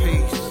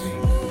 Peace.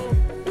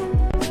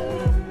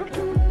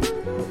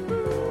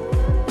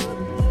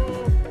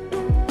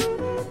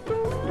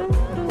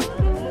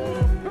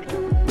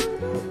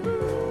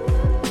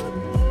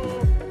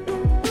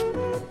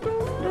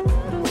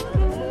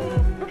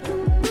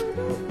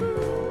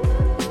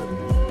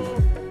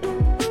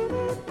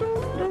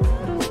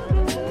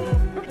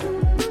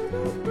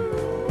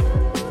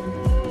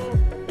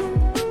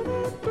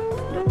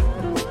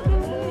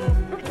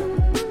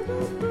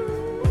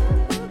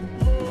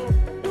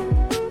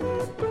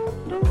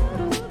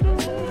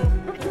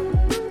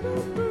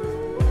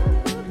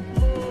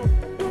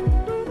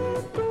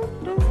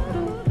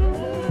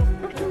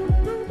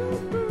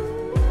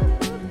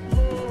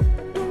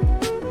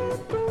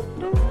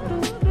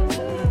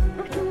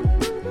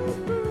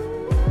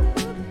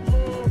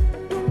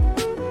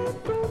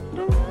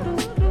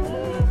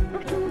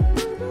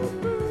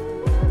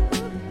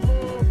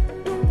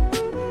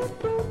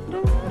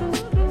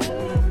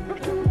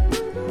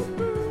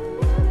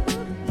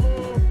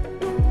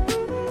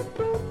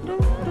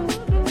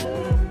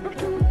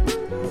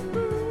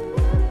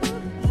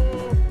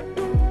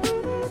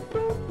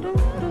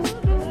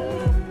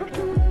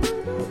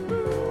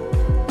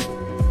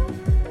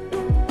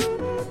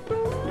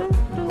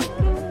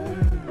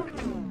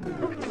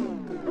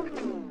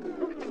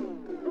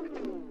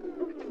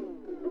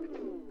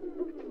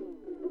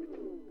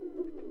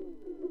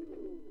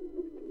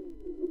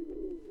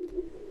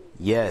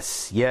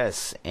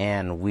 Yes,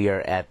 and we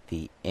are at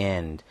the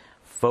end.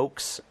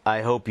 Folks,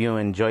 I hope you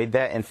enjoyed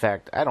that. In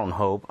fact, I don't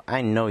hope,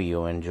 I know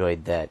you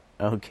enjoyed that.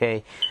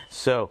 Okay,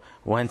 so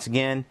once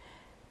again,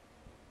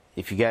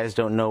 if you guys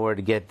don't know where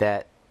to get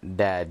that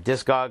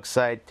Discog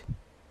site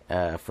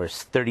for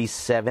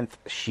 37th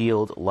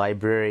Shield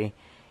Library,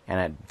 and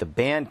at the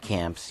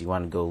Bandcamps, you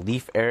want to go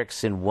Leif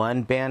Erikson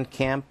 1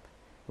 Bandcamp,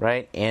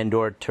 right? And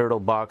or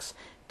Turtlebox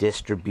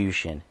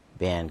Distribution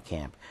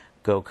Bandcamp.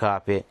 Go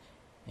cop it,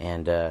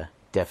 and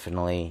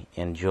definitely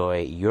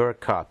enjoy your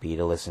copy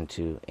to listen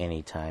to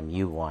anytime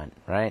you want,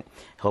 right?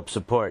 Help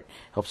support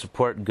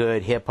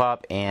good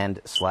hip-hop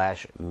and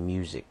 /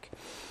 music.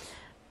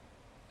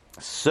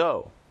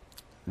 So,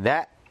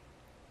 that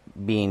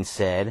being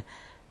said,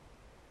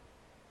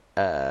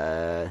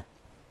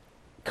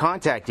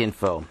 contact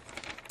info.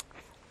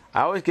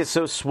 I always get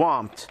so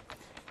swamped,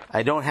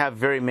 I don't have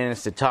very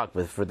minutes to talk,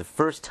 but for the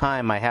first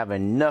time I have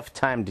enough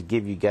time to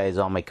give you guys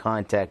all my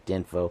contact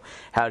info,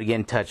 how to get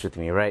in touch with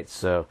me, right?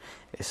 So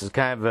this is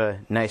kind of a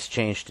nice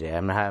change today.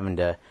 I'm not having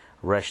to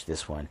rush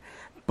this one.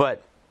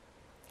 But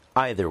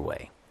either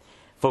way,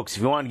 folks,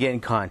 if you want to get in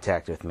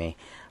contact with me,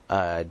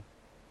 I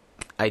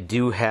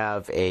do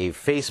have a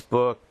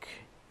Facebook,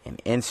 an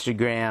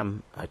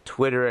Instagram, a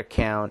Twitter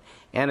account,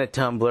 and a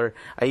Tumblr.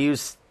 I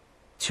use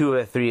 2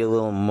 or 3 a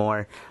little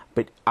more,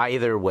 but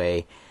either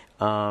way,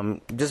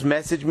 just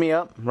message me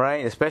up,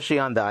 right? Especially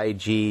on the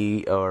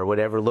IG or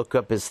whatever. Look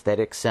up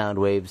Aesthetic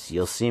Soundwaves.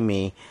 You'll see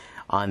me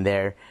on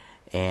there.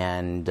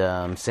 And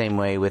same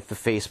way with the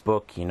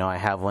Facebook. You know, I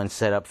have one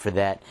set up for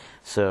that.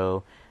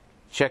 So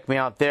check me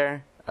out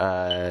there.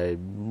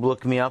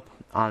 Look me up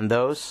on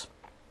those.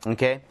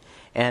 Okay?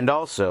 And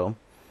also,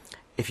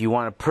 if you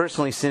want to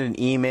personally send an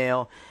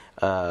email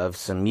of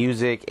some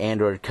music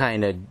and or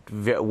kind of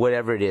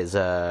whatever it is,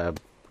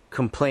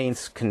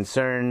 complaints,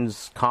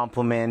 concerns,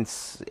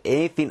 compliments,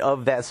 anything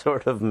of that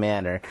sort of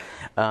manner,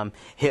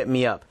 hit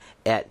me up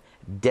at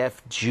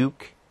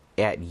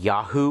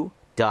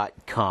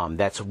defjuke@yahoo.com.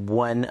 That's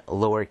one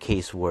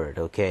lowercase word,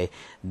 okay?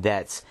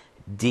 That's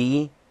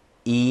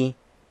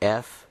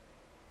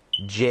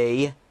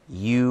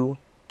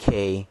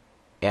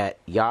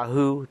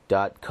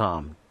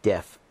DEFJUK@yahoo.com.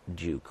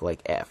 Defjuke, like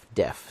F,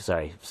 def.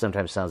 Sorry,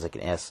 sometimes sounds like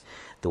an S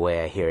the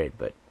way I hear it,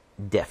 but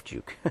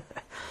defjuke.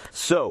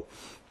 So,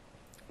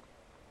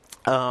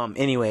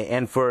 anyway,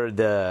 and for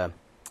the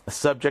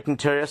subject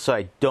material, so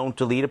I don't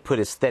delete it, put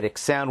Aesthetic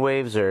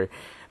Soundwaves, or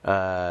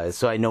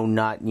so I know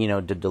not,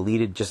 to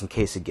delete it just in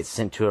case it gets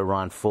sent to a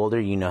wrong folder.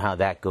 You know how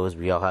that goes.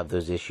 We all have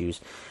those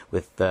issues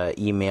with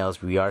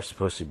emails we are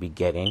supposed to be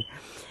getting.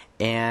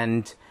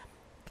 And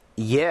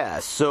yeah,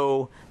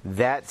 so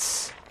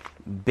that's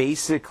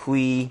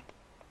basically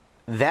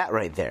that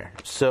right there.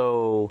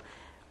 So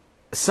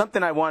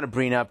something I want to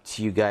bring up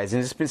to you guys,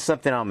 and it's been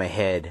something on my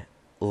head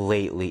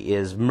lately,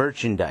 is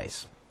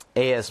merchandise.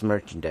 AS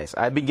merchandise.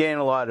 I've been getting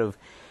a lot of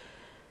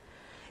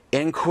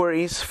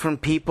inquiries from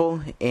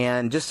people,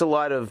 and just a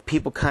lot of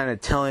people kind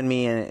of telling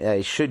me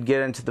I should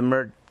get into the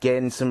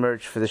getting some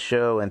merch for the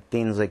show and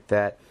things like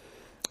that.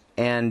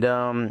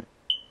 And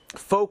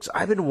folks,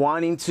 I've been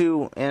wanting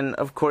to, and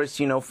of course,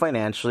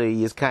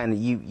 financially is kind of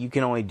you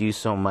can only do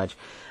so much.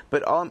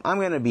 But I'm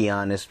going to be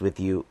honest with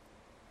you,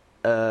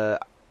 and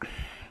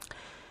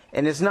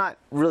it's not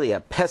really a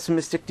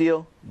pessimistic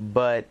deal,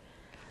 but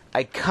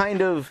I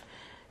kind of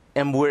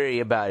am wary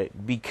about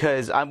it,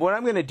 because what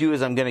I'm going to do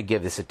is I'm going to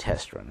give this a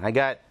test run. I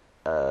got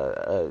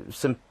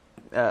some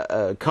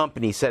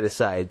company set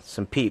aside,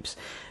 some peeps,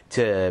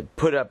 to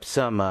put up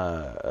some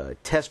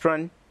test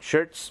run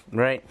shirts,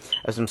 right,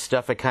 of some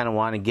stuff I kind of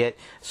want to get.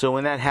 So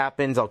when that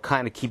happens, I'll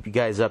kind of keep you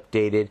guys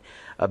updated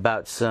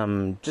about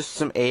some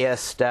AS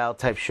style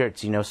type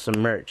shirts,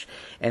 some merch.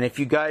 And if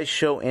you guys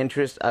show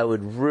interest, I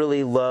would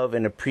really love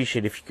and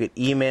appreciate if you could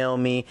email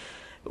me,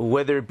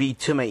 whether it be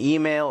to my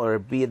email or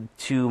be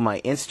to my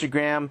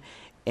Instagram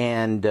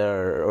and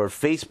or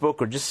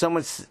Facebook, or just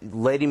someone's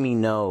letting me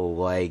know,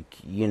 like,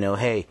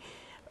 hey,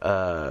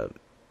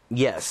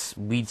 yes,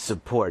 we'd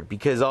support.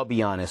 Because I'll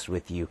be honest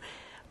with you,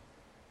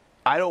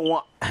 I don't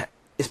want,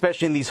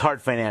 especially in these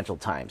hard financial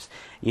times,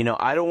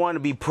 I don't want to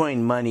be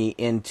putting money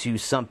into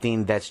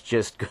something that's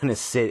just going to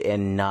sit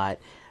and not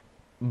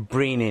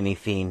bring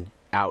anything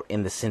out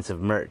in the sense of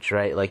merch,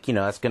 right? Like,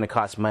 that's going to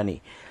cost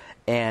money.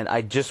 And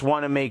I just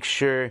want to make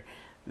sure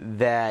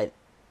that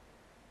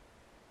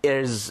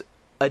there's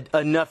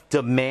enough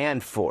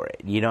demand for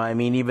it.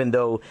 Even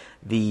though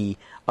the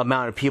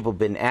amount of people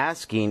been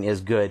asking is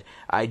good,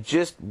 I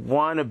just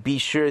want to be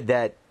sure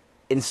that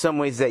in some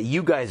ways that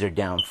you guys are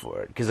down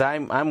for it, because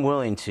I'm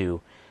willing to,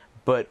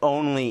 but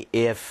only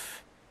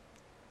if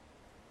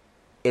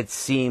it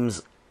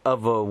seems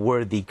of a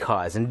worthy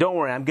cause. And don't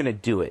worry, I'm going to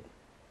do it.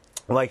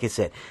 Like I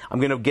said, I'm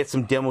going to get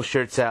some demo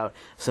shirts out,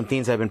 some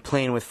things I've been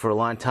playing with for a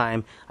long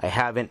time. I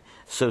haven't,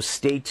 so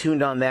stay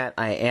tuned on that.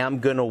 I am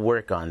going to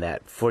work on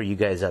that for you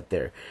guys out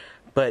there.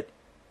 But,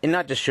 and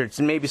not just shirts,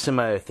 and maybe some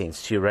other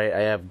things too, right? I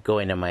have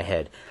going in my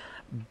head.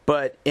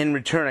 But in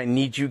return, I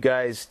need you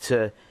guys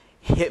to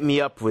hit me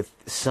up with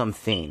some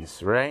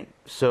things, right?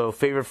 So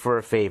favor for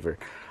a favor.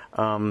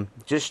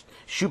 Just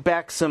shoot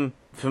back some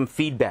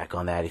feedback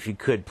on that if you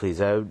could, please.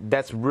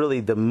 That's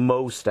really the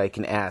most I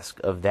can ask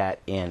of that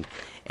end.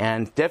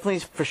 And definitely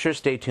for sure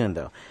stay tuned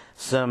though.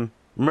 Some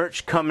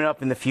merch coming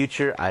up in the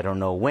future. I don't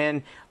know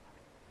when.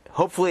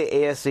 Hopefully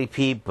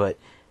ASAP, but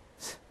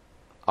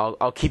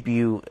I'll keep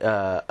you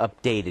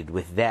updated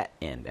with that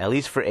end. At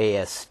least for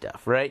AS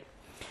stuff, right?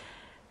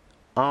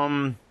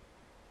 I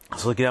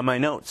was looking at my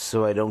notes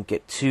so I don't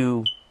get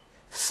too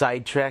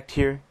sidetracked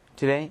here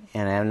today,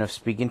 and I have enough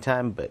speaking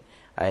time, but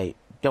I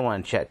don't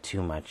want to chat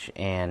too much,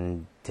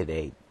 and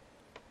today,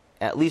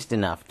 at least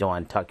enough, don't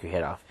want to talk your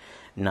head off,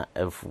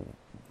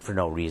 for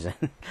no reason.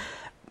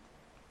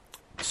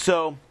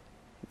 So,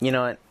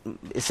 it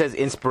says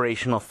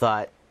inspirational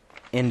thought,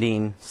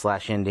 ending,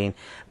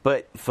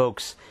 but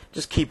folks,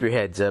 just keep your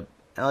heads up.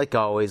 Like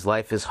always,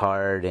 life is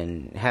hard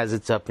and has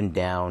its up and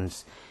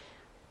downs.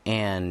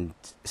 And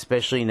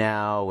especially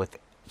now with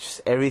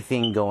just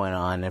everything going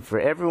on, and for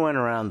everyone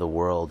around the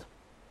world,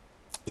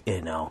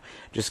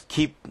 just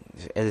keep,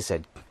 as I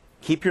said,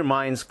 keep your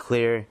minds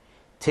clear.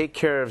 Take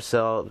care of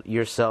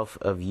yourself,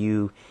 of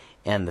you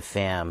and the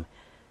fam,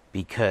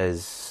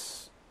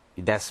 because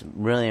that's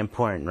really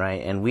important,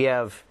 right? And we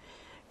have,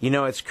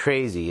 it's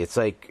crazy. It's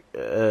like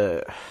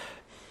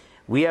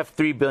we have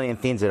 3 billion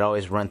things that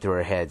always run through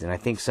our heads, and I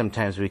think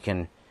sometimes we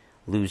can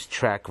lose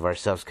track of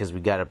ourselves because we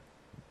got to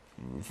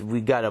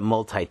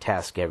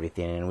multitask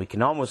everything, and we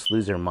can almost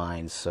lose our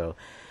minds. So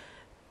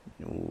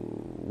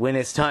when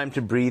it's time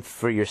to breathe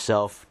for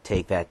yourself,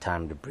 take that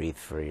time to breathe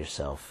for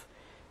yourself.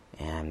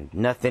 And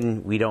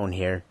nothing we don't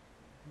hear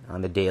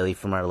on the daily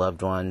from our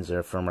loved ones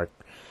or from our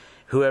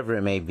whoever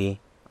it may be.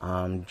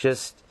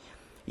 Just,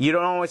 you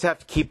don't always have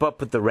to keep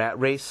up with the rat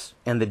race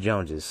and the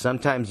Joneses.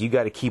 Sometimes you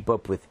got to keep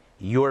up with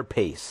your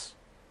pace.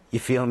 You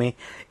feel me?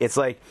 It's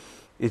like,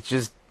 it's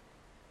just,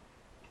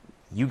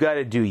 you got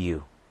to do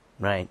you,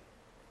 right?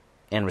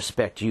 And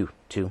respect you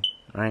too,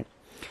 right?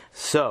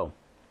 So,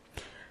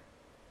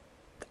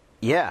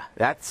 yeah,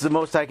 that's the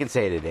most I can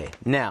say today.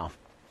 Now,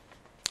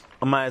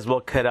 I might as well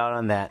cut out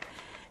on that,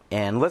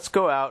 and let's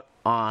go out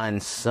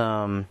on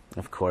some,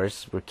 of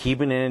course, we're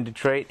keeping it in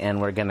Detroit, and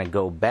we're going to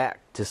go back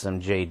to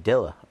some J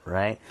Dilla,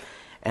 right?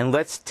 And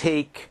let's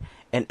take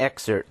an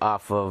excerpt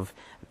off of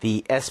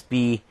the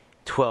SB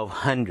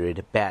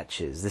 1200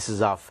 batches. This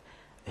is off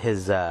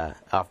his,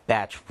 off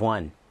batch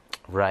 1,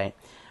 right?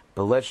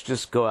 But let's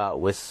just go out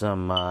with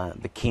some,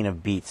 the King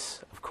of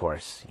Beats, of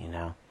course,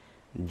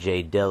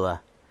 J Dilla,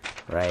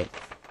 right?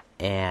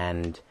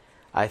 And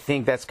I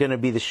think that's going to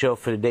be the show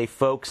for today,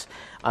 folks.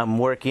 I'm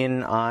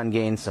working on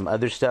getting some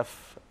other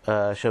stuff,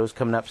 shows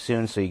coming up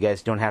soon, so you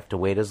guys don't have to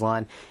wait as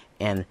long.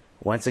 And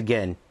once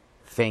again,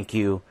 thank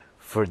you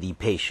for the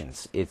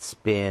patience. It's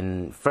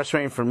been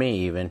frustrating for me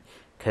even,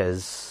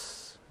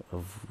 because,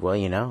 well,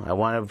 I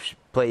want to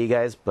play you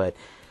guys, but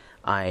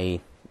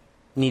I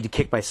need to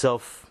kick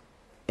myself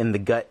in the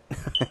gut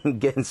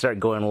and start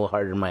going a little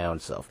harder on my own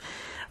self,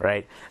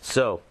 right?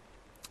 So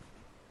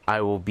I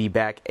will be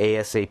back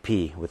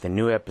ASAP with a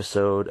new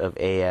episode of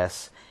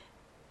AS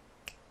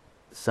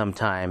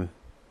sometime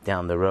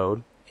down the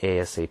road.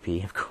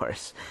 ASAP, of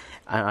course.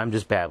 I'm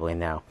just babbling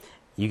now.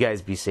 You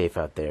guys be safe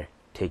out there.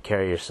 Take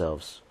care of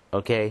yourselves,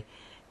 okay?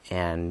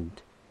 And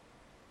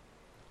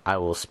I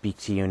will speak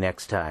to you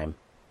next time.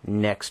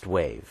 Next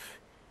wave.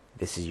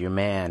 This is your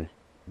man,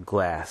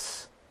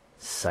 Glas,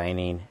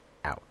 signing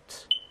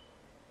out.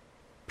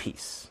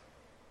 Peace.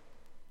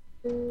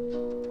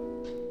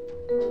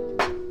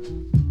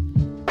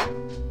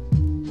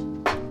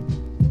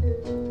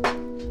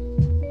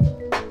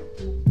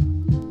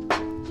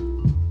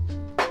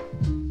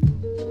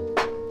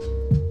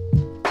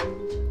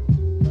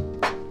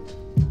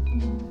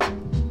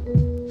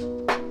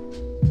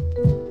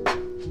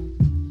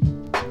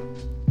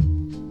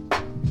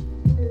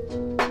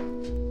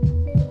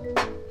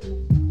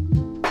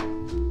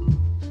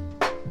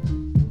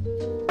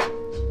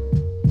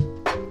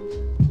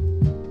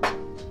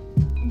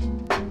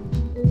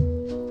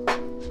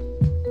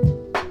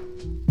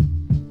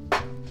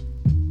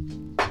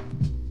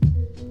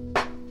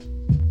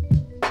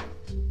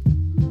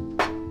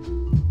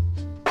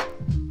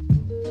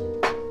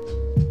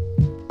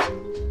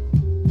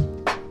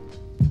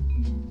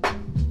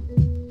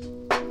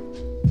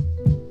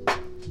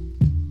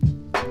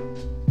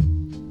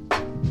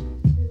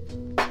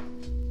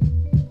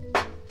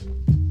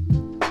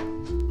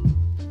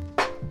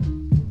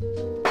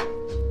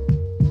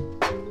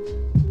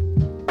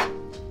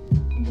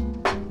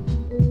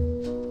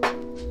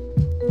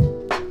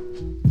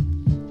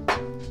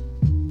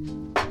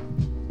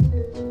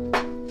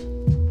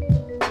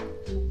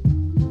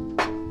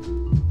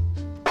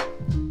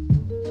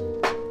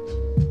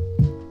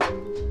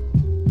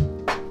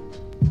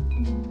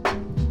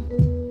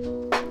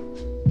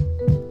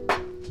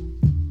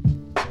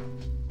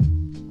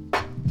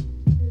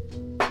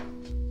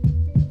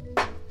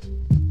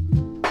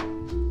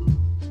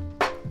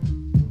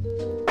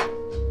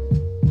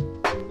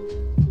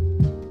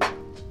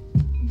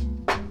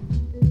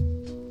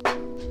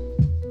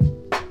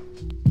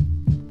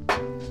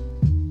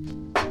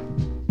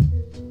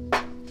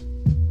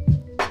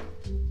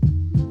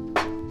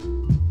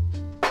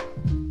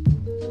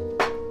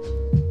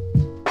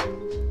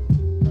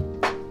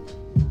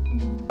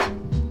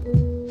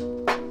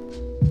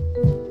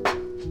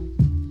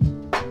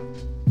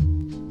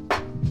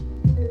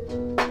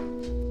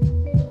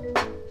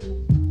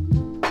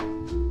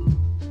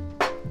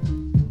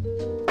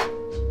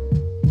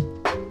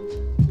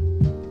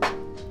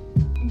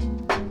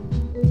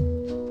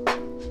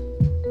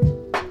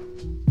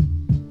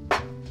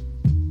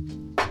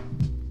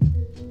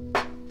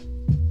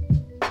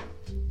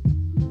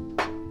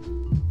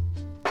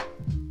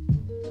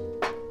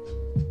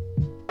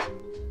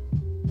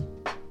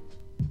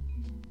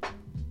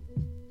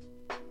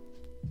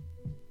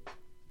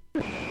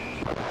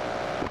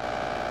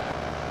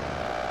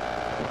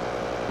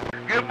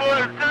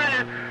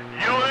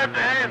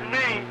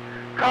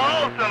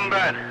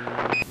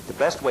 The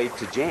best way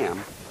to jam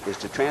is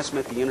to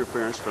transmit the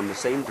interference from the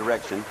same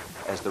direction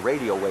as the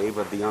radio wave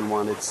of the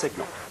unwanted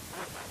signal.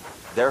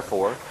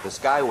 Therefore, the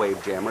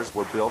skywave jammers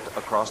were built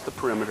across the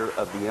perimeter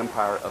of the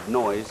empire of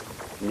noise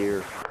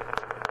near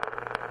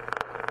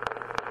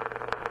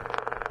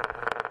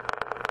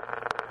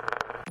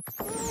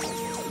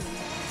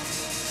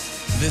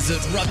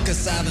Visit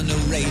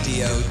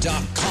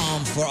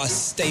RuckusAvenueRadio.com for our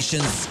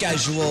station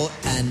schedule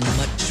and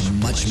much,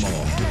 much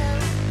more.